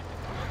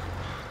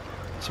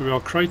 So we are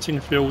creating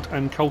a field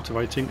and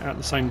cultivating at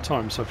the same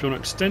time. So if you want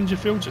to extend your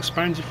fields,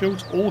 expand your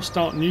fields, or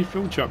start new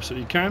fields, you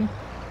absolutely can.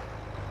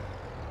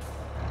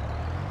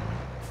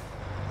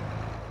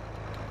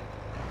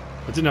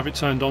 I didn't have it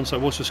turned on, so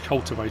it was just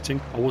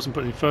cultivating. I wasn't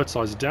putting any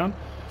fertiliser down.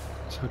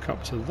 Let's hook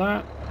up to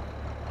that.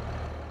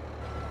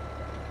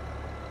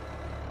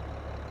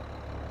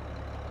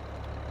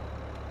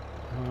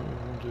 We'll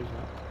do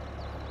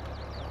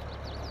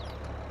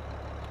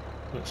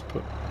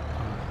that.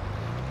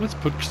 Let's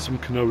put some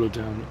canola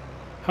down.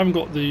 Haven't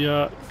got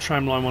the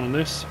tram line one on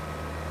this.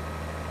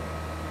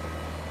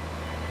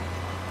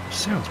 It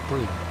sounds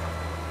brilliant.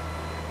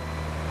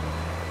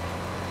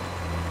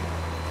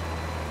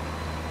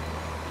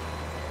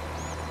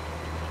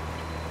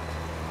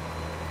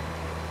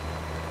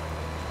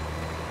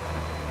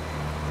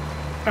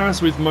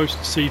 As with most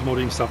SiiD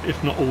modding stuff,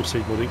 if not all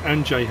SiiD modding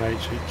and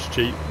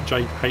JHHG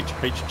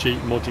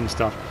modding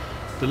stuff,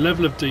 the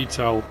level of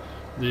detail,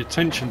 the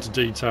attention to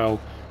detail,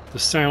 the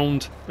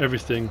sound,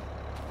 everything,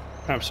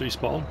 absolutely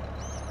spot on.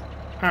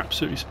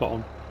 Absolutely spot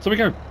on. So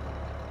there we go.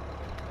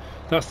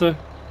 That's the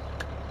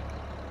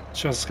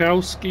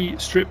Czajkowski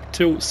Strip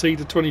Till SiiD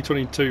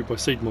 2022 by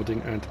SiiD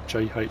Modding and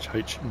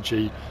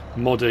JHHG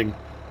Modding.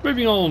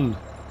 Moving on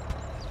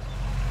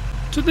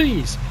to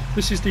these.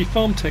 This is the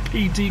Farmtech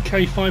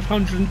EDK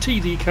 500 and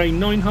TDK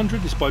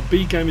 900. It's by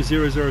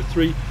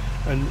BGamer003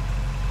 and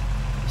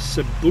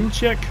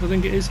Cebuljcek, I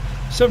think it is.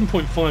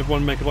 7.51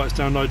 megabytes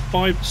download,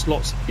 5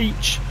 slots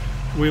each.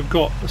 We've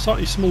got a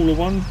slightly smaller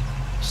one,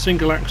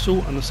 single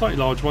axle, and a slightly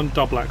large one,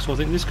 double axle. I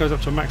think this goes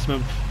up to a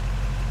maximum of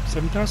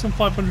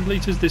 7,500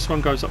 litres. This one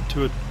goes up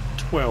to a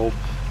 12.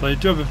 They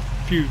do have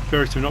a few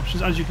various different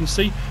options. As you can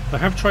see, they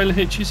have trailer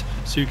hitches,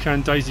 so you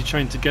can daisy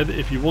chain together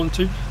if you want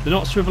to. They're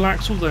not swivel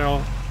axle, they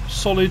are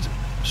solid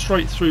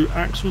straight through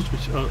axles,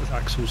 which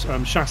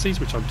chassis,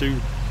 which I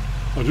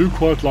do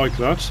quite like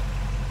that.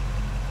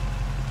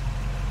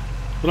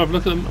 We'll have a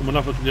look at them and we'll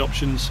have a look at the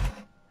options.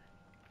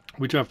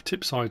 We do have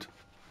tip side,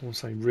 I want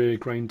to say rear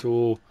grain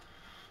door,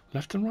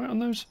 left and right on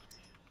those.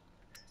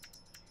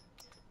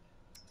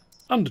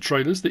 Under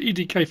trailers, the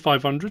EDK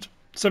 500,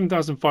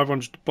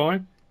 7,500 to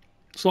buy.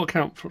 Slot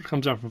count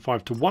comes down from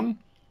 5 to 1.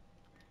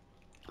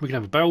 We can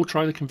have a bale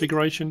trailer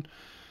configuration,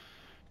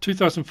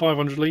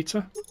 2,500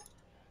 litre,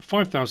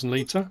 5,000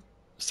 litre,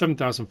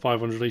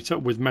 7,500 litre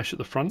with mesh at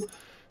the front,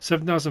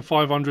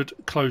 7,500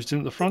 closed in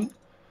at the front,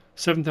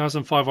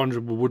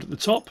 7,500 with wood at the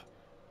top,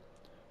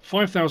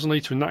 5,000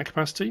 litre in that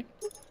capacity,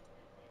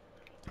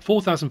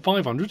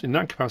 4,500 in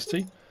that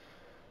capacity,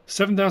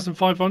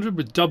 7,500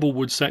 with double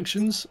wood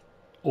sections,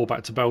 or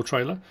back to bale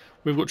trailer.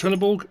 We've got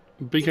Trelleborg,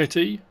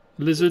 BKT,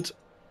 Lizard,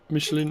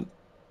 Michelin,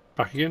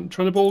 back again,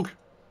 Trelleborg,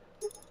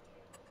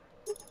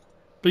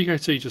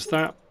 BKT just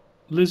that,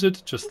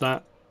 Lizard just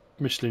that,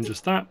 Michelin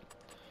just that.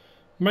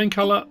 Main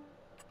colour,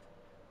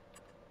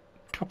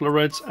 couple of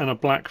reds and a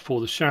black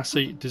for the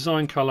chassis.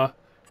 Design colour,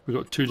 we've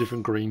got 2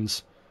 different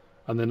greens,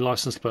 and then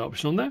license plate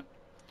option on there.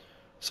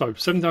 So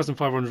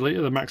 7,500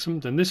 litre, the maximum.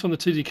 Then this one, the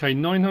TDK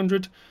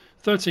 900,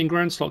 13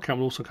 grand. Slot count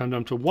will also come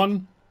down to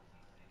 1.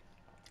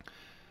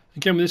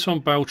 Again with this one,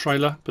 bale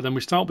trailer, but then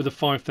we start with the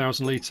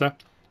 5,000 litre,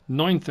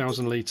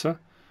 9,000 litre,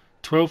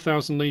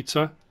 12,000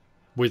 litre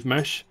with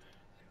mesh,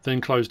 then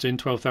closed in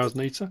 12,000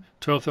 litre,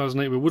 12,000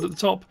 litre with wood at the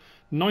top,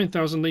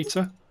 9,000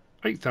 litre,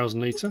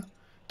 8,000 litre,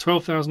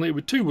 12,000 litre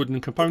with 2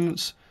 wooden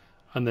components,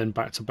 and then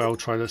back to bale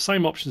trailer.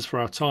 Same options for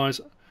our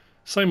tyres,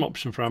 same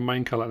option for our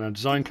main colour and our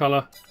design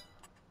colour,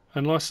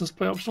 and license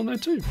plate option on there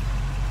too.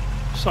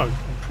 So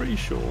I'm pretty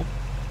sure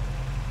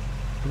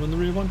I'm on the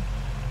rear one.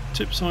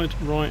 Tip side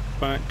right,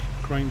 back,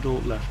 grain door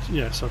left.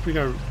 Yeah, so if we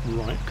go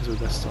right because of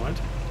this side,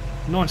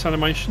 nice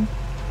animation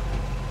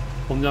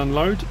on the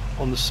unload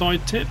on the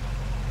side tip.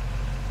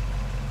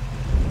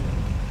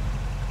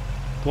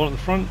 The one at the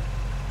front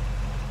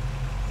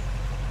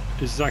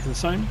is exactly the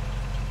same,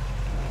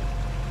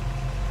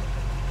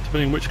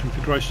 depending on which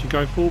configuration you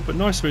go for, but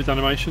nice smooth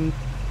animation,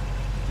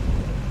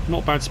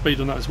 not bad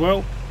speed on that as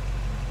well.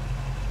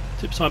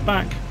 Tip side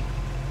back,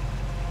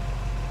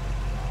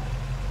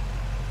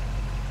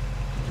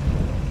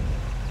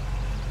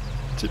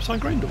 tip side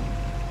grain door.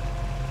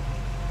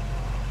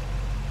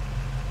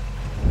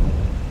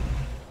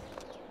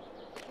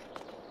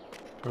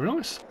 Very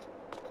nice.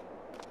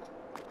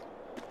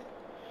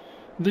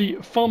 The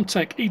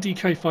Farmtech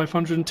EDK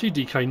 500 and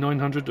TDK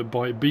 900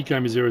 by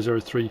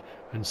BGamer003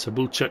 and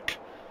Cebuljcek.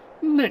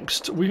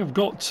 Next we have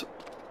got,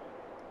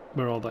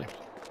 where are they?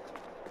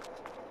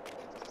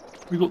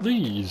 We've got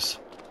these.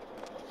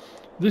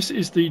 This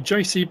is the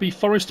JCB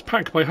Forest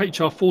pack by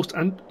HR Forst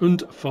and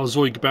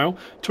Fahrzeugbau.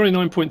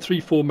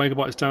 29.34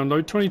 megabytes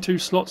download, 22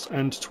 slots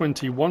and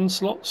 21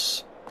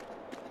 slots.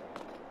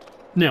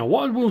 Now,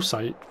 what I will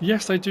say,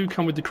 yes, they do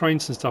come with the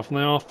cranes and stuff, and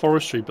they are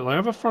forestry, but they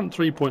have a front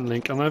 3-point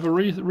link and they have a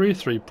rear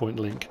 3-point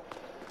link.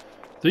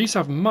 These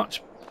have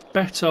much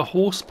better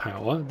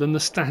horsepower than the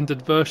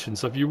standard version,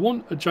 so if you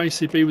want a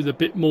JCB with a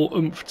bit more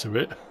oomph to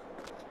it,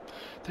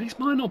 these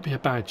might not be a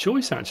bad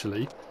choice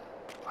actually.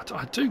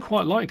 I do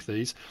quite like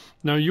these.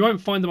 Now, you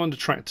won't find them under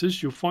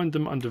tractors, you'll find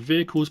them under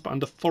vehicles, but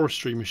under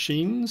forestry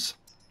machines.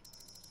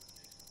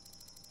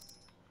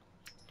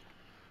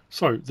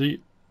 So, the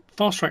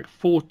Fast Track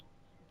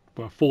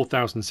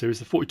 4000 series,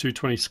 the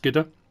 4220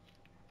 skidder,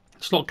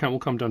 slot count will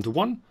come down to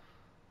 1.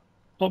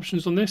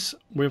 Options on this,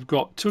 we've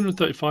got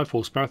 235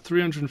 horsepower,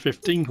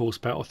 315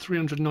 horsepower, or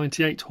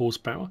 398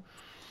 horsepower.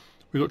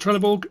 We've got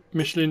Trelleborg,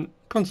 Michelin,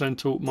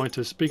 Continental,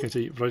 Mitas,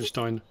 BKT,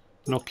 Vredestein,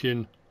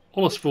 Nokian,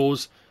 Ollas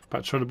Fors,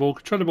 back to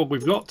Trelleborg. Trelleborg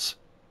we've got.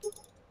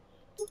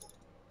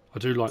 I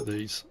do like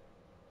these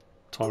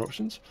tyre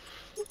options.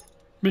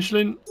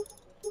 Michelin,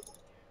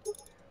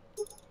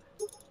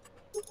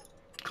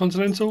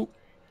 Continental,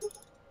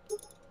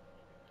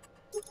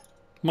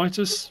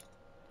 Mitas,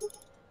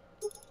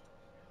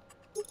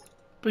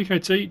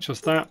 BKT,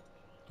 just that,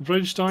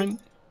 Vredestein,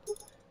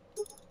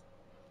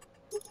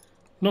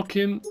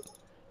 Nokian,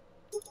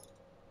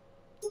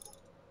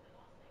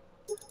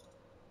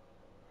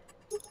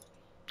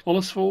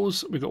 Ollas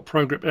Fors, we've got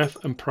ProGrip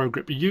F and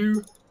ProGrip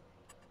U.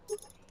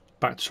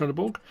 Back to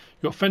Trelleborg.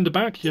 You've got fender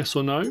back, yes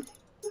or no.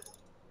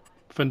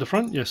 Fender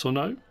front, yes or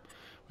no.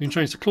 We can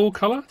change the claw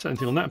colour to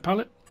anything on that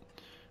palette.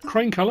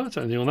 Crane colour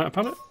to anything on that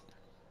palette.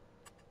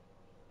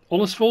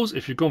 Ollas Fors,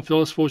 if you've gone for the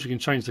Ollas Fors, you can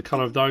change the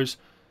colour of those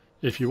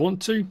if you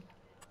want to.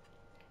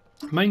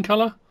 Main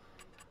colour,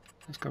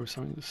 let's go with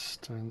something that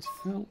stands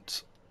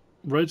out.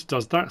 Red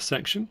does that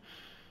section.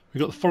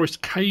 We've got the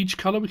Forest cage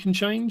colour we can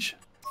change.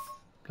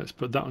 Let's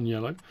put that on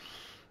yellow.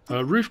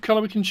 Roof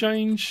colour we can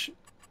change.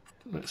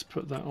 Let's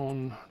put that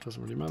on,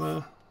 doesn't really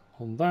matter,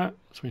 on that.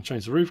 So we can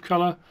change the roof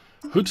colour.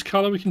 Hood's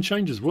colour we can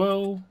change as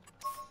well.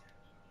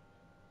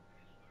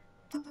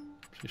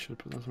 She should have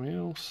put that something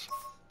else.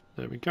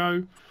 There we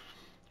go.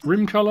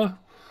 Rim colour.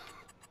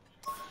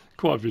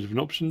 Quite a few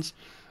different options.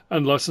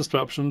 And license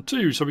plate option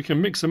 2. So we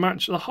can mix and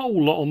match a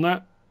whole lot on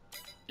that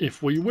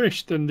if we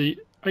wish. Then the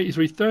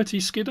 8330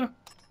 skidder.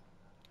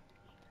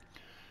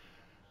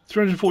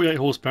 348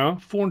 horsepower,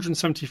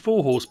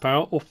 474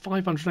 horsepower, or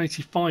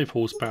 585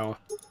 horsepower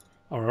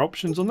are our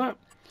options on that.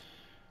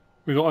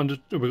 We've got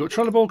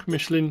Trelleborg,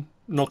 Michelin,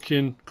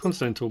 Nokian,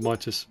 Continental,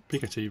 Mitas,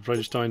 BKT,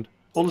 Vredestein,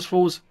 Ollas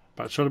Fors,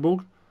 back to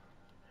Trelleborg.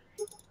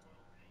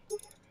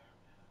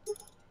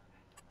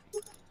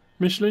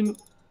 Michelin,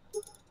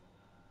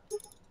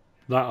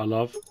 that I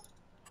love.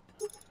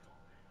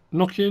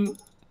 Nokian,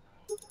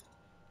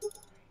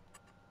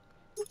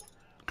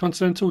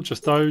 Continental,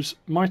 just those.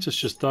 Mitas,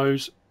 just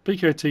those.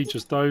 BKT,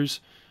 just those.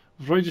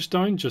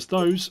 Vredestein, just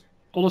those.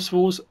 Ollas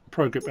Fors,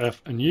 ProGrip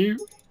F and U.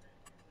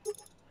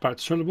 Back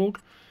to Trelleborg.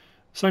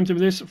 Same thing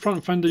with this.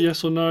 Front fender,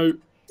 yes or no.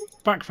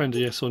 Back fender,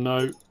 yes or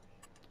no.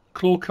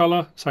 Claw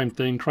colour, same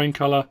thing. Crane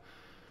colour.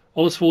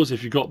 Ollas Fors,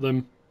 if you've got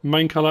them.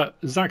 Main colour,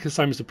 exactly the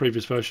same as the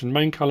previous version.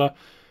 Main colour,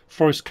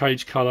 Forest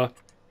cage colour.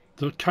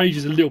 The cage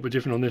is a little bit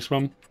different on this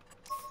one.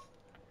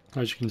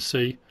 As you can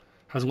see,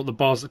 hasn't got the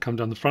bars that come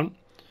down the front.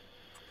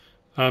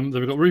 Then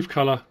we've got roof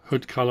colour,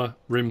 hood colour,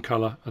 rim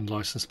colour and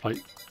license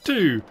plate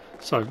 2.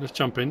 So let's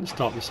jump in and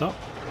start this up.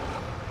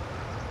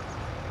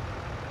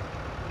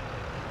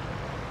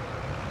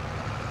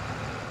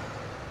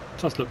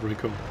 Does look really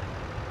cool.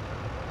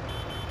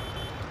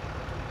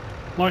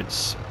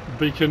 Lights,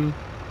 beacon.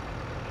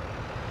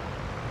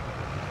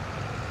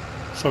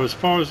 So as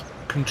far as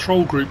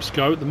control groups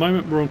go, at the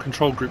moment we're on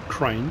control group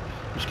crane,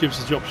 which gives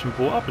us the option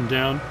for up and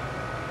down,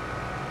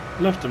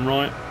 left and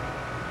right,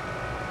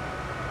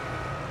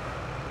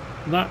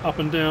 that up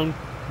and down,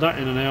 that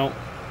in and out.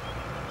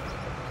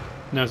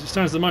 Now as it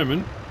stands at the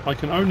moment, I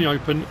can only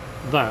open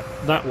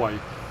that way,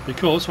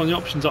 because one of the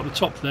options up the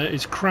top there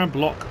is crab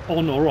lock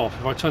on or off.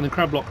 If I turn the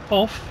crab lock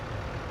off,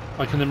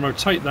 I can then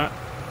rotate that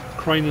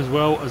crane as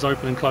well as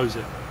open and close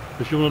it.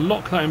 If you want to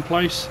lock that in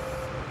place,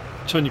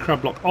 turn your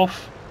crab lock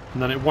off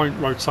and then it won't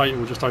rotate, it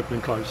will just open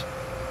and close.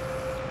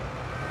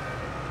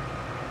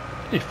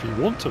 If you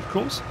want, of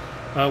course.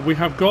 We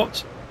have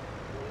got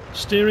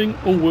steering,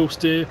 all-wheel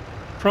steer,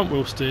 front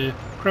wheel steer,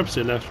 crab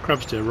steer left,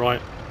 crab steer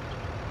right.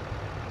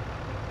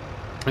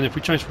 And if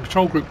we change from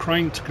control group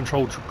crane to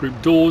control group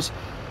doors,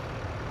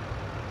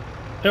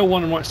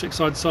 L1 and right stick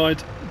side to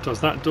side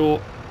does that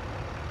door.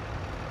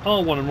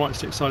 R1 and right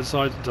stick side to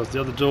side does the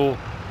other door.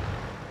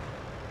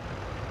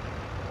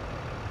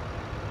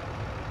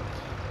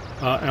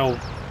 Our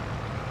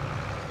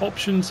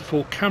options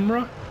for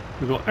camera,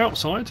 we've got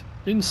outside,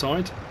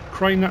 inside,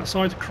 crane that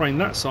side, crane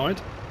that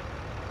side.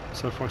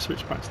 So if I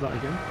switch back to that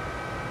again,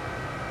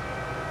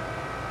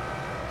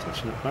 it's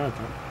actually not bad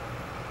that.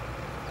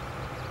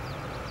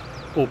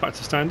 Or back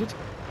to standard.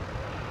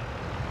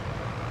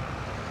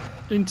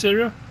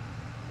 Interior,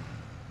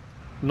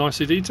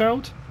 nicely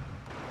detailed.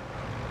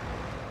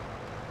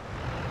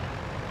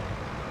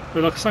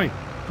 But like I say,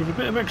 with a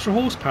bit of extra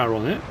horsepower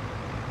on it,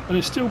 and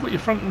it's still got your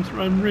front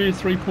and rear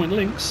 3-point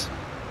links,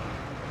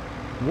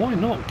 why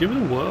not? Give it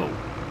a whirl.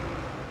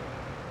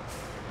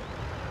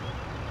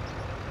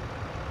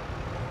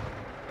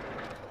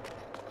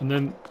 And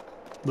then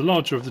the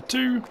larger of the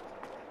two,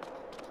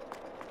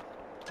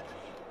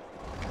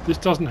 this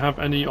doesn't have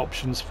any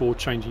options for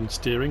changing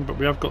steering, but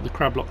we have got the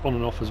crab lock on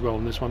and off as well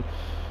on this one.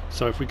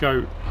 So if we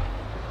go,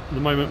 at the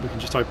moment we can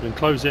just open and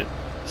close it.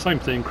 Same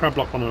thing, crab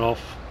lock on and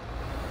off.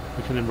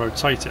 We can then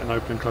rotate it and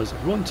open and close it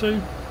if we want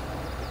to.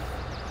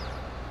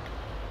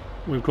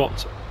 We've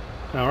got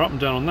our up and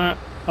down on that,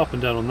 up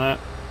and down on that,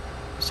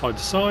 side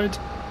to side.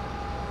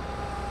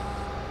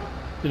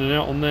 in and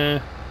out on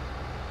there.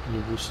 And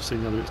you've also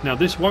seen the other bits. Now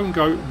this won't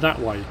go that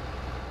way,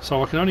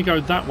 so I can only go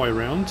that way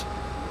round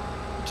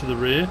to the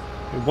rear.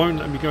 It won't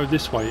let me go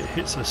this way. It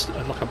hits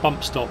like a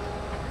bump stop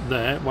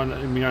there. It won't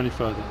let me go any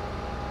further.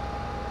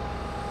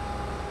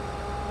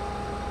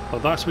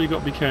 But that's where you've got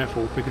to be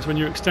careful, because when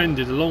you're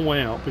extended a long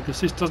way out,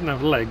 because this doesn't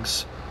have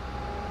legs,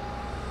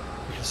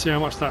 you can see how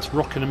much that's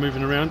rocking and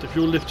moving around. If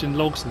you're lifting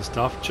logs and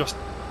stuff,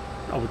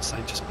 I would say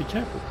just be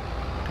careful,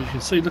 because you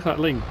can see, look at that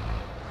lean.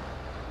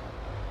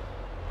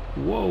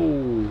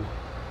 Whoa,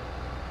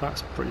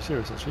 that's pretty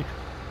serious actually.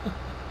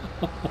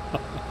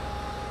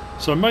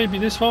 So maybe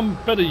this one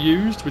better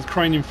used with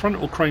crane in front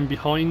or crane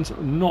behind,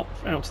 not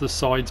out to the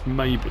sides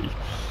maybe.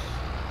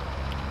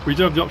 We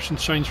do have the option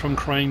to change from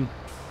crane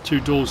to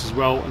doors as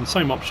well, and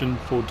same option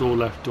for door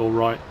left, door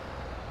right.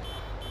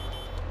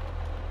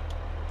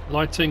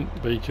 Lighting,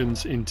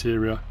 beacons,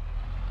 interior,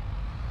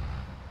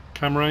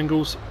 camera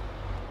angles.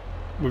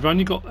 We've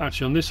only got,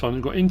 actually on this one,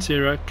 we've got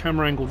interior,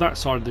 camera angle that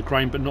side of the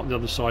crane but not the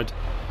other side,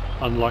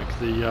 unlike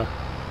the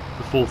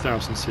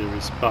 4000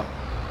 series. But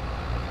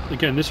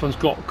again, this one's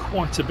got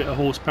quite a bit of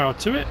horsepower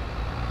to it.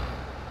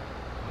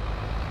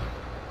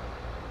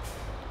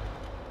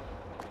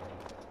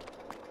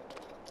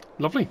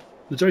 Lovely.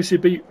 The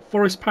JCB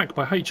Forest Pack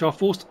by HR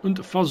Forst and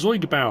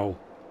Fahrzeugbau.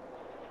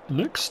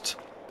 Next,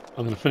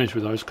 I'm going to finish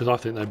with those because I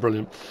think they're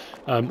brilliant,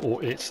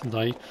 or it's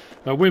they.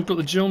 We've got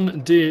the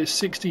John Deere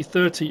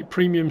 6030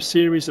 Premium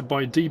Series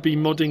by DB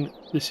Modding.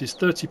 This is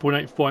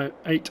 30.85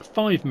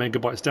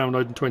 megabytes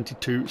download and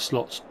 22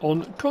 slots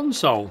on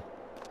console.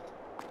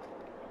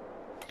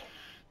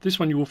 This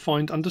one you will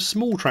find under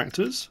small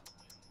tractors,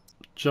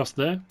 just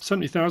there,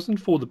 70,000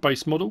 for the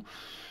base model.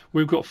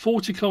 We've got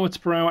 40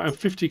 km per hour and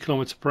 50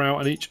 km per hour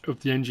on each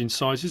of the engine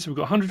sizes. We've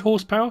got 100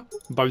 horsepower,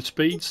 both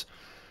speeds.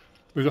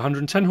 We've got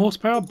 110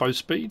 horsepower, both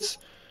speeds.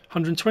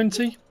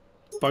 120,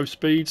 both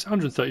speeds.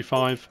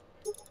 135,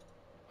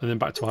 and then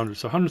back to 100.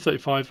 So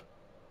 135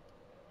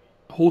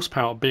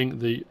 horsepower being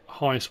the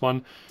highest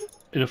one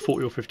in a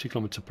 40 or 50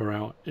 km per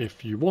hour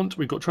if you want.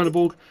 We've got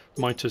Trelleborg,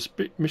 Mitas,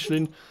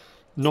 Michelin,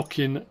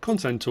 Nokian,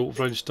 Continental,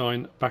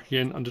 Vredestein. Back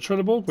again under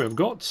Trelleborg we have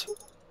got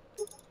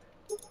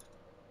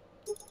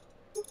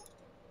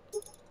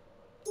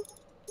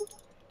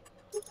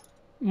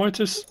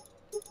Mitas,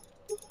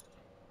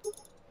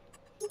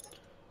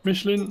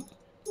 Michelin,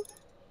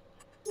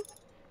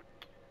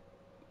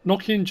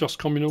 Nokian, just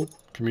communal,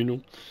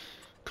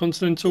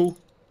 Continental,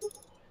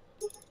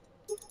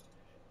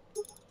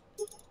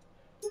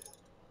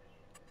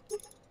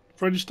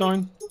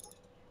 Vredestein,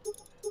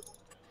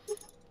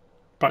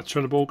 back to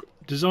Trelleborg.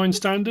 Design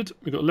standard,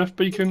 we've got left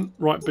beacon,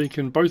 right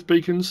beacon, both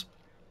beacons.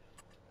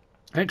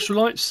 Extra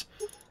lights,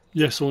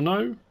 yes or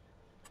no.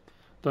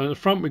 Then at the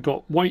front we've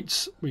got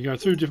weights, we go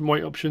through different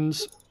weight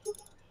options.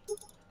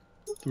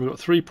 Then we've got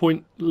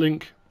 3-point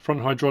link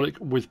front hydraulic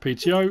with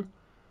PTO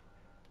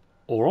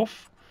or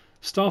off.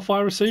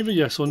 Starfire receiver,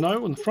 yes or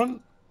no on the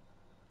front.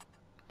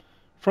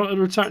 Front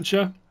loader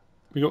attacher,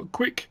 we got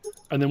quick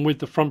and then with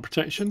the front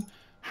protection.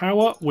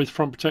 Hauer with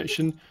front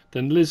protection,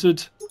 then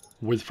lizard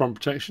with front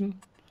protection.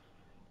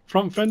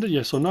 Front fender,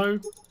 yes or no.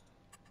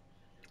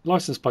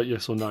 License plate,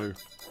 yes or no.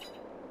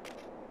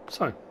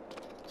 So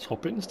let's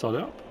hop in and start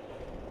it up.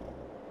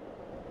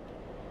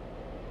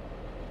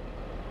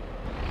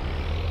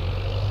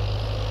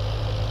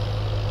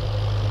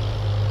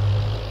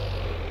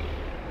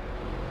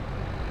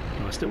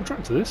 Nice little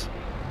tractor this.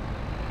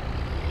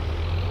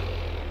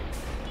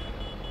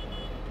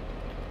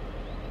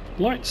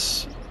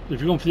 Lights, if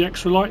you've gone for the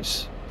extra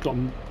lights, got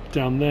them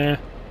down there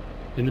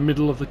in the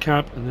middle of the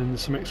cab, and then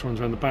there's some extra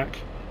ones around the back.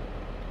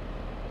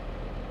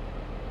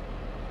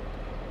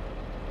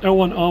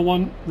 L1,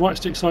 R1, right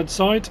stick side to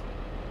side,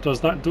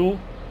 does that door.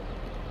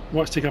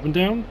 Right stick up and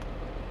down,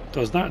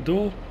 does that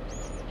door.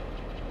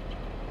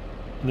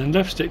 And then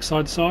left stick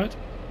side to side,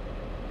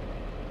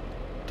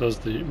 does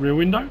the rear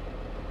window.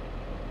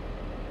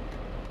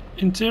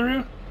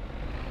 Interior,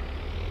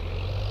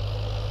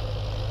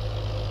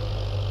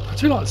 I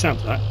do like the sound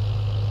of that.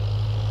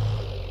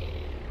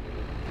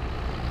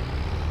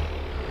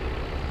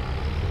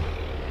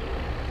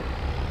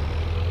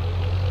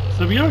 So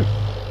there we go.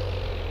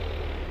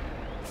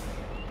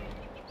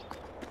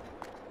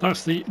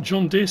 That's the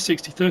John Deere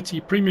 6030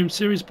 Premium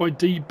Series by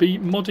DB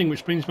Modding,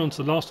 which brings me on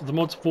to the last of the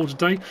mods for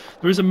today.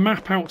 There is a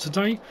map out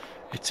today.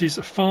 It is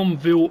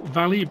Farmville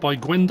Valley by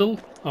Gwendal.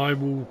 I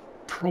will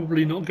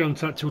probably not go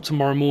into that till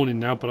tomorrow morning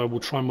now, but I will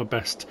try my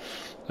best.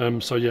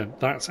 So yeah,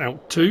 that's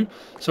out too.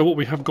 So what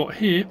we have got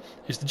here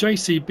is the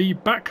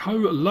JCB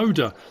Backhoe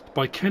Loader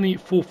by Kenny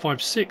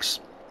 456,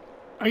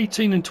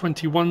 18 and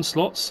 21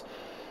 slots.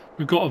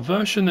 We've got a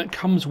version that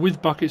comes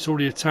with buckets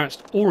already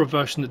attached, or a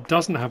version that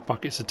doesn't have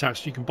buckets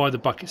attached. You can buy the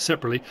buckets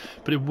separately,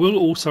 but it will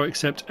also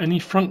accept any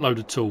front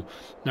loader tool.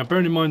 Now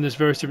bearing in mind there's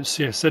various different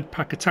CSZ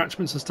pack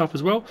attachments and stuff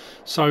as well,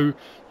 so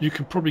you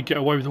can probably get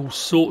away with all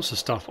sorts of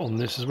stuff on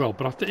this as well.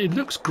 But I think it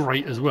looks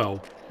great as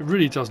well. It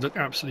really does look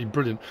absolutely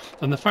brilliant,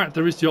 and the fact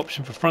there is the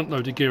option for front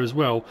loader gear as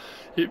well,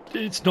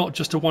 it's not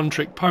just a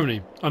one-trick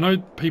pony. I know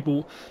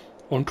people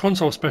On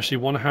console especially,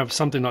 want to have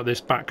something like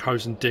this,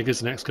 backhoes and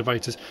diggers and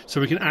excavators,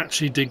 so we can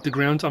actually dig the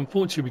ground.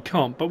 Unfortunately we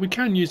can't, but we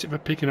can use it for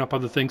picking up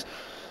other things,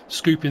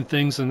 scooping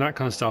things and that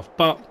kind of stuff.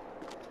 But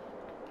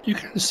you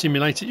can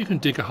simulate it. You can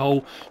dig a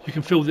hole, you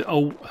can fill the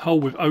hole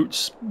with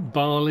oats,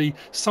 barley,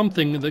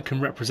 something that can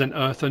represent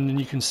earth, and then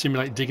you can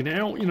simulate digging it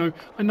out. You know,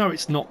 I know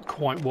it's not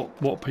quite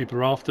what people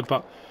are after,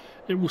 but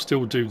it will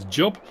still do the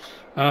job.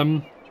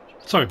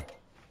 So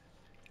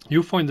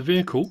you'll find the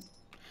vehicle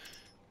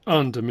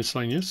under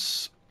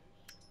miscellaneous.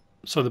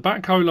 So the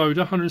backhoe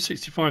loader,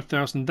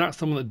 165,000, that's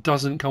the one that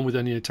doesn't come with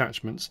any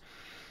attachments.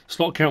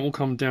 Slot count will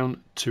come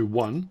down to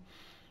 1.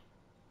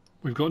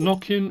 We've got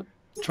knock-in,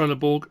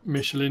 Trelleborg,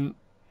 Michelin.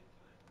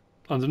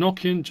 Under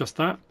knock-in, just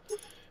that.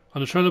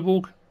 Under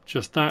Trelleborg,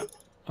 just that.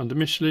 Under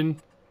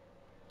Michelin,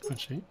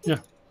 actually, yeah,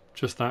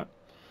 just that.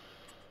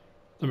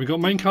 Then we've got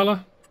main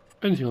colour,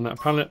 anything on that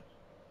pallet.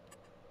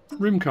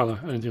 Rim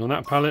colour, anything on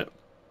that pallet.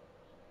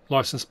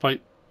 License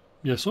plate,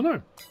 yes or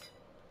no.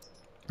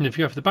 And if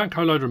you have the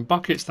backhoe loader and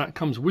buckets, that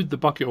comes with the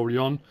bucket already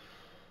on.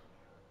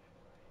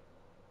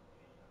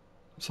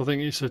 So I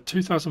think it's a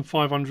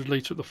 2,500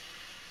 litre at the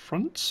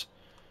front.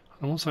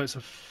 I want to say it's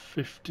a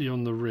 50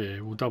 on the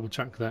rear. We'll double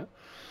check that.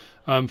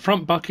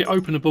 Front bucket,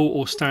 openable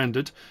or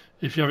standard.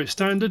 If you have it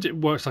standard, it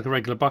works like a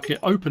regular bucket.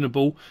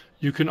 Openable,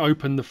 you can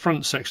open the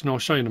front section. I'll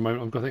show you in a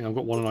moment. I think I've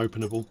got one on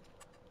openable.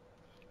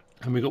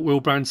 And we've got wheel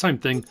brand, same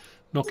thing.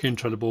 Knock-in,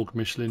 Trelleborg,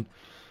 Michelin.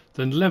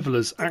 Then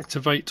levelers,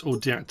 activate or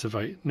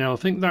deactivate. Now I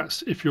think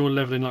that's if you're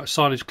leveling like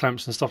silage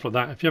clamps and stuff like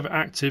that. If you have it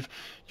active,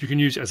 you can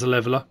use it as a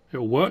leveler.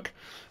 It'll work.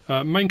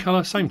 Main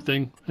colour, same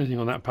thing. Anything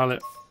on that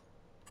pallet.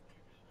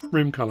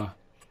 Rim colour.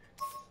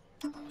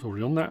 It's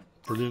already on that.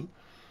 Brilliant.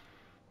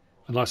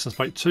 And license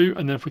plate 2.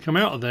 And then if we come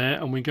out of there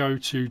and we go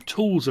to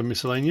tools and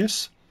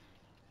miscellaneous,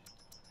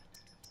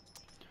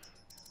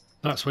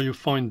 that's where you'll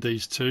find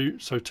these two.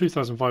 So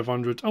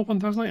 2,500. Oh,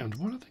 1,800.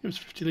 Why do I think it was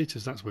 50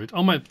 litres? That's weird.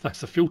 Oh, mate,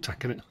 that's the fuel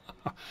tank in it.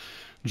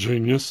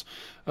 Genius.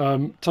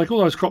 Take all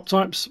those crop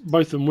types.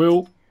 Both of them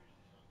will.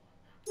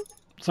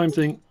 Same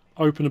thing.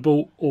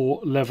 Openable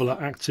or leveler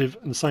active.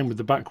 And same with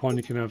the back one.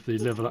 You can have the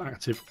leveler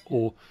active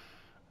or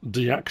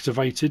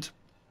deactivated.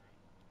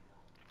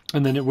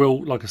 And then it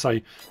will, like I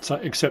say,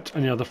 accept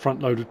any other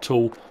front loaded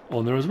tool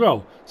on there as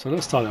well. So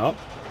let's start it up.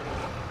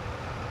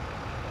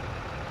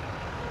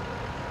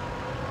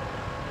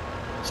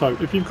 So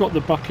if you've got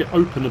the bucket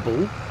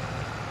openable,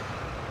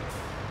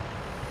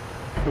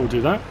 it will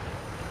do that.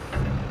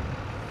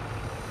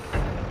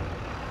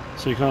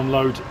 So you can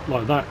unload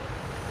like that,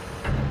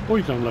 or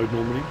you can unload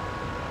normally.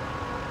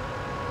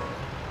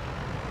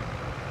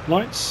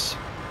 Lights,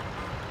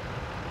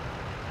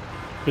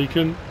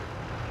 beacon,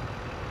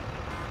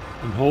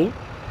 and haul.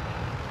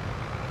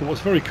 But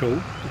what's very cool,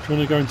 if you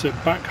want to go into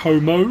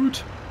backhoe mode,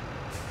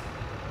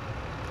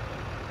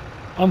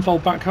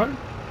 unfold backhoe.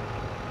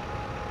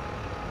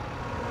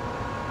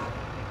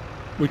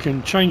 We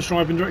can change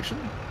driving direction.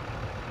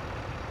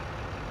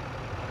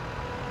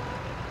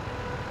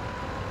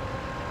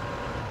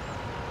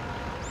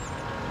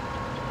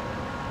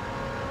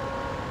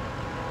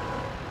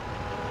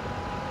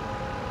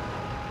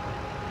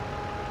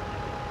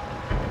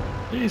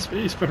 It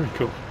is very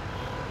cool.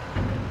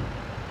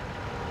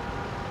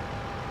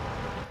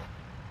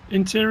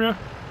 Interior,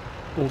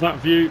 or that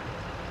view.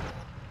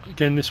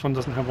 Again, this one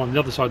doesn't have one on the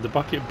other side of the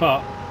bucket,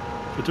 but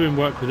if we're doing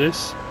work with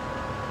this,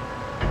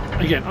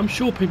 again, I'm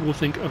sure people will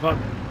think about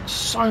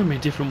so many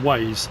different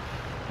ways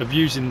of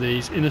using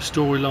these in a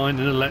storyline,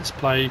 in a let's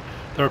play.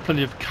 There are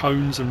plenty of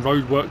cones and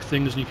roadwork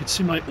things, and you can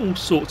simulate all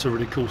sorts of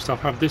really cool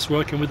stuff. Have this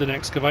working with an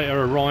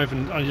excavator, arrive,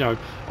 and you know,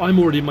 I'm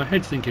already in my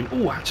head thinking,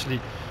 oh, actually,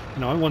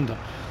 you know, I wonder.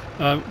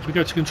 If we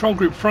go to control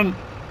group front,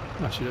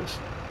 actually let's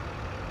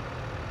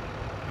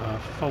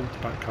fold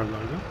the backhoe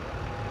loader,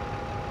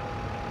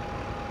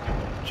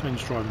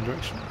 change driving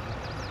direction.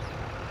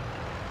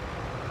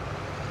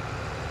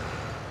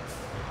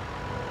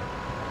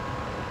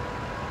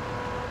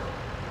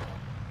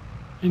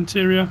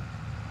 Interior,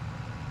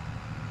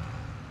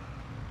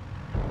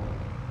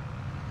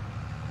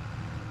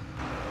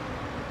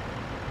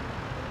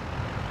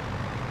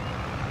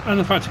 and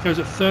the fact it goes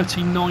at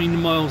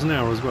 39 miles an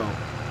hour as well.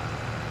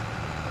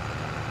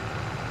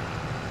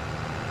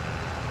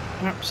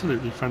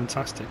 Absolutely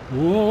fantastic.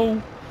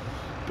 Whoa!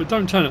 But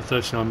don't turn at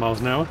 39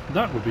 miles an hour,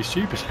 that would be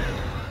stupid.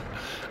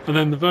 And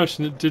then the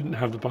version that didn't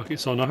have the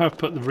buckets on, I have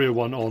put the rear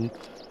one on.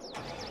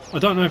 I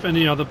don't know if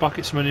any other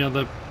buckets from any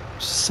other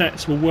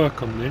sets will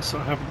work on this.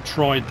 I haven't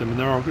tried them, and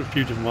there are a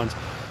few different ones.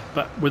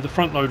 But with the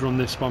front loader on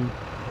this one,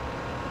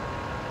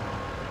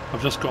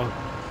 I've just got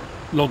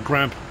a log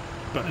grab,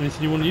 but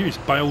anything you want to use.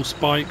 Bale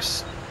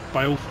spikes,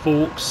 bale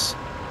forks.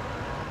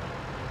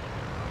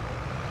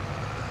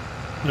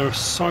 There are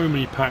so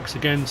many packs.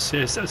 Again,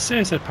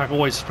 CSZ pack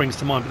always springs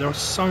to mind, but there are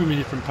so many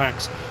different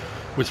packs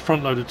with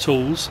front loader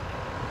tools,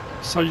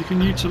 so you can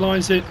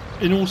utilise it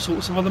in all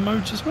sorts of other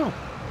modes as well.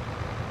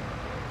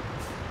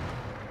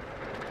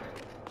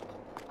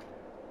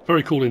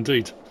 Very cool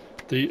indeed.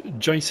 The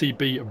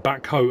JCB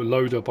Backhoe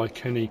Loader by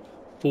Kenny.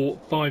 4,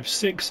 5,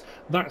 6.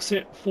 That's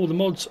it for the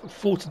mods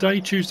for today,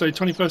 Tuesday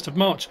 21st of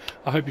March.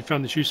 I hope you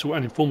found this useful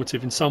and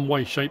informative in some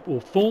way, shape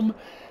or form.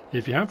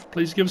 If you have,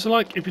 please give us a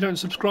like. If you don't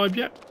subscribe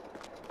yet,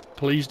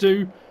 please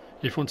do.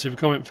 If you want to leave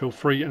a comment, feel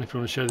free, and if you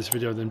want to share this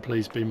video, then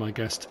please be my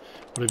guest.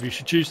 Whatever you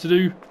should choose to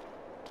do.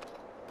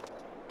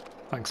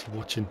 Thanks for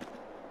watching.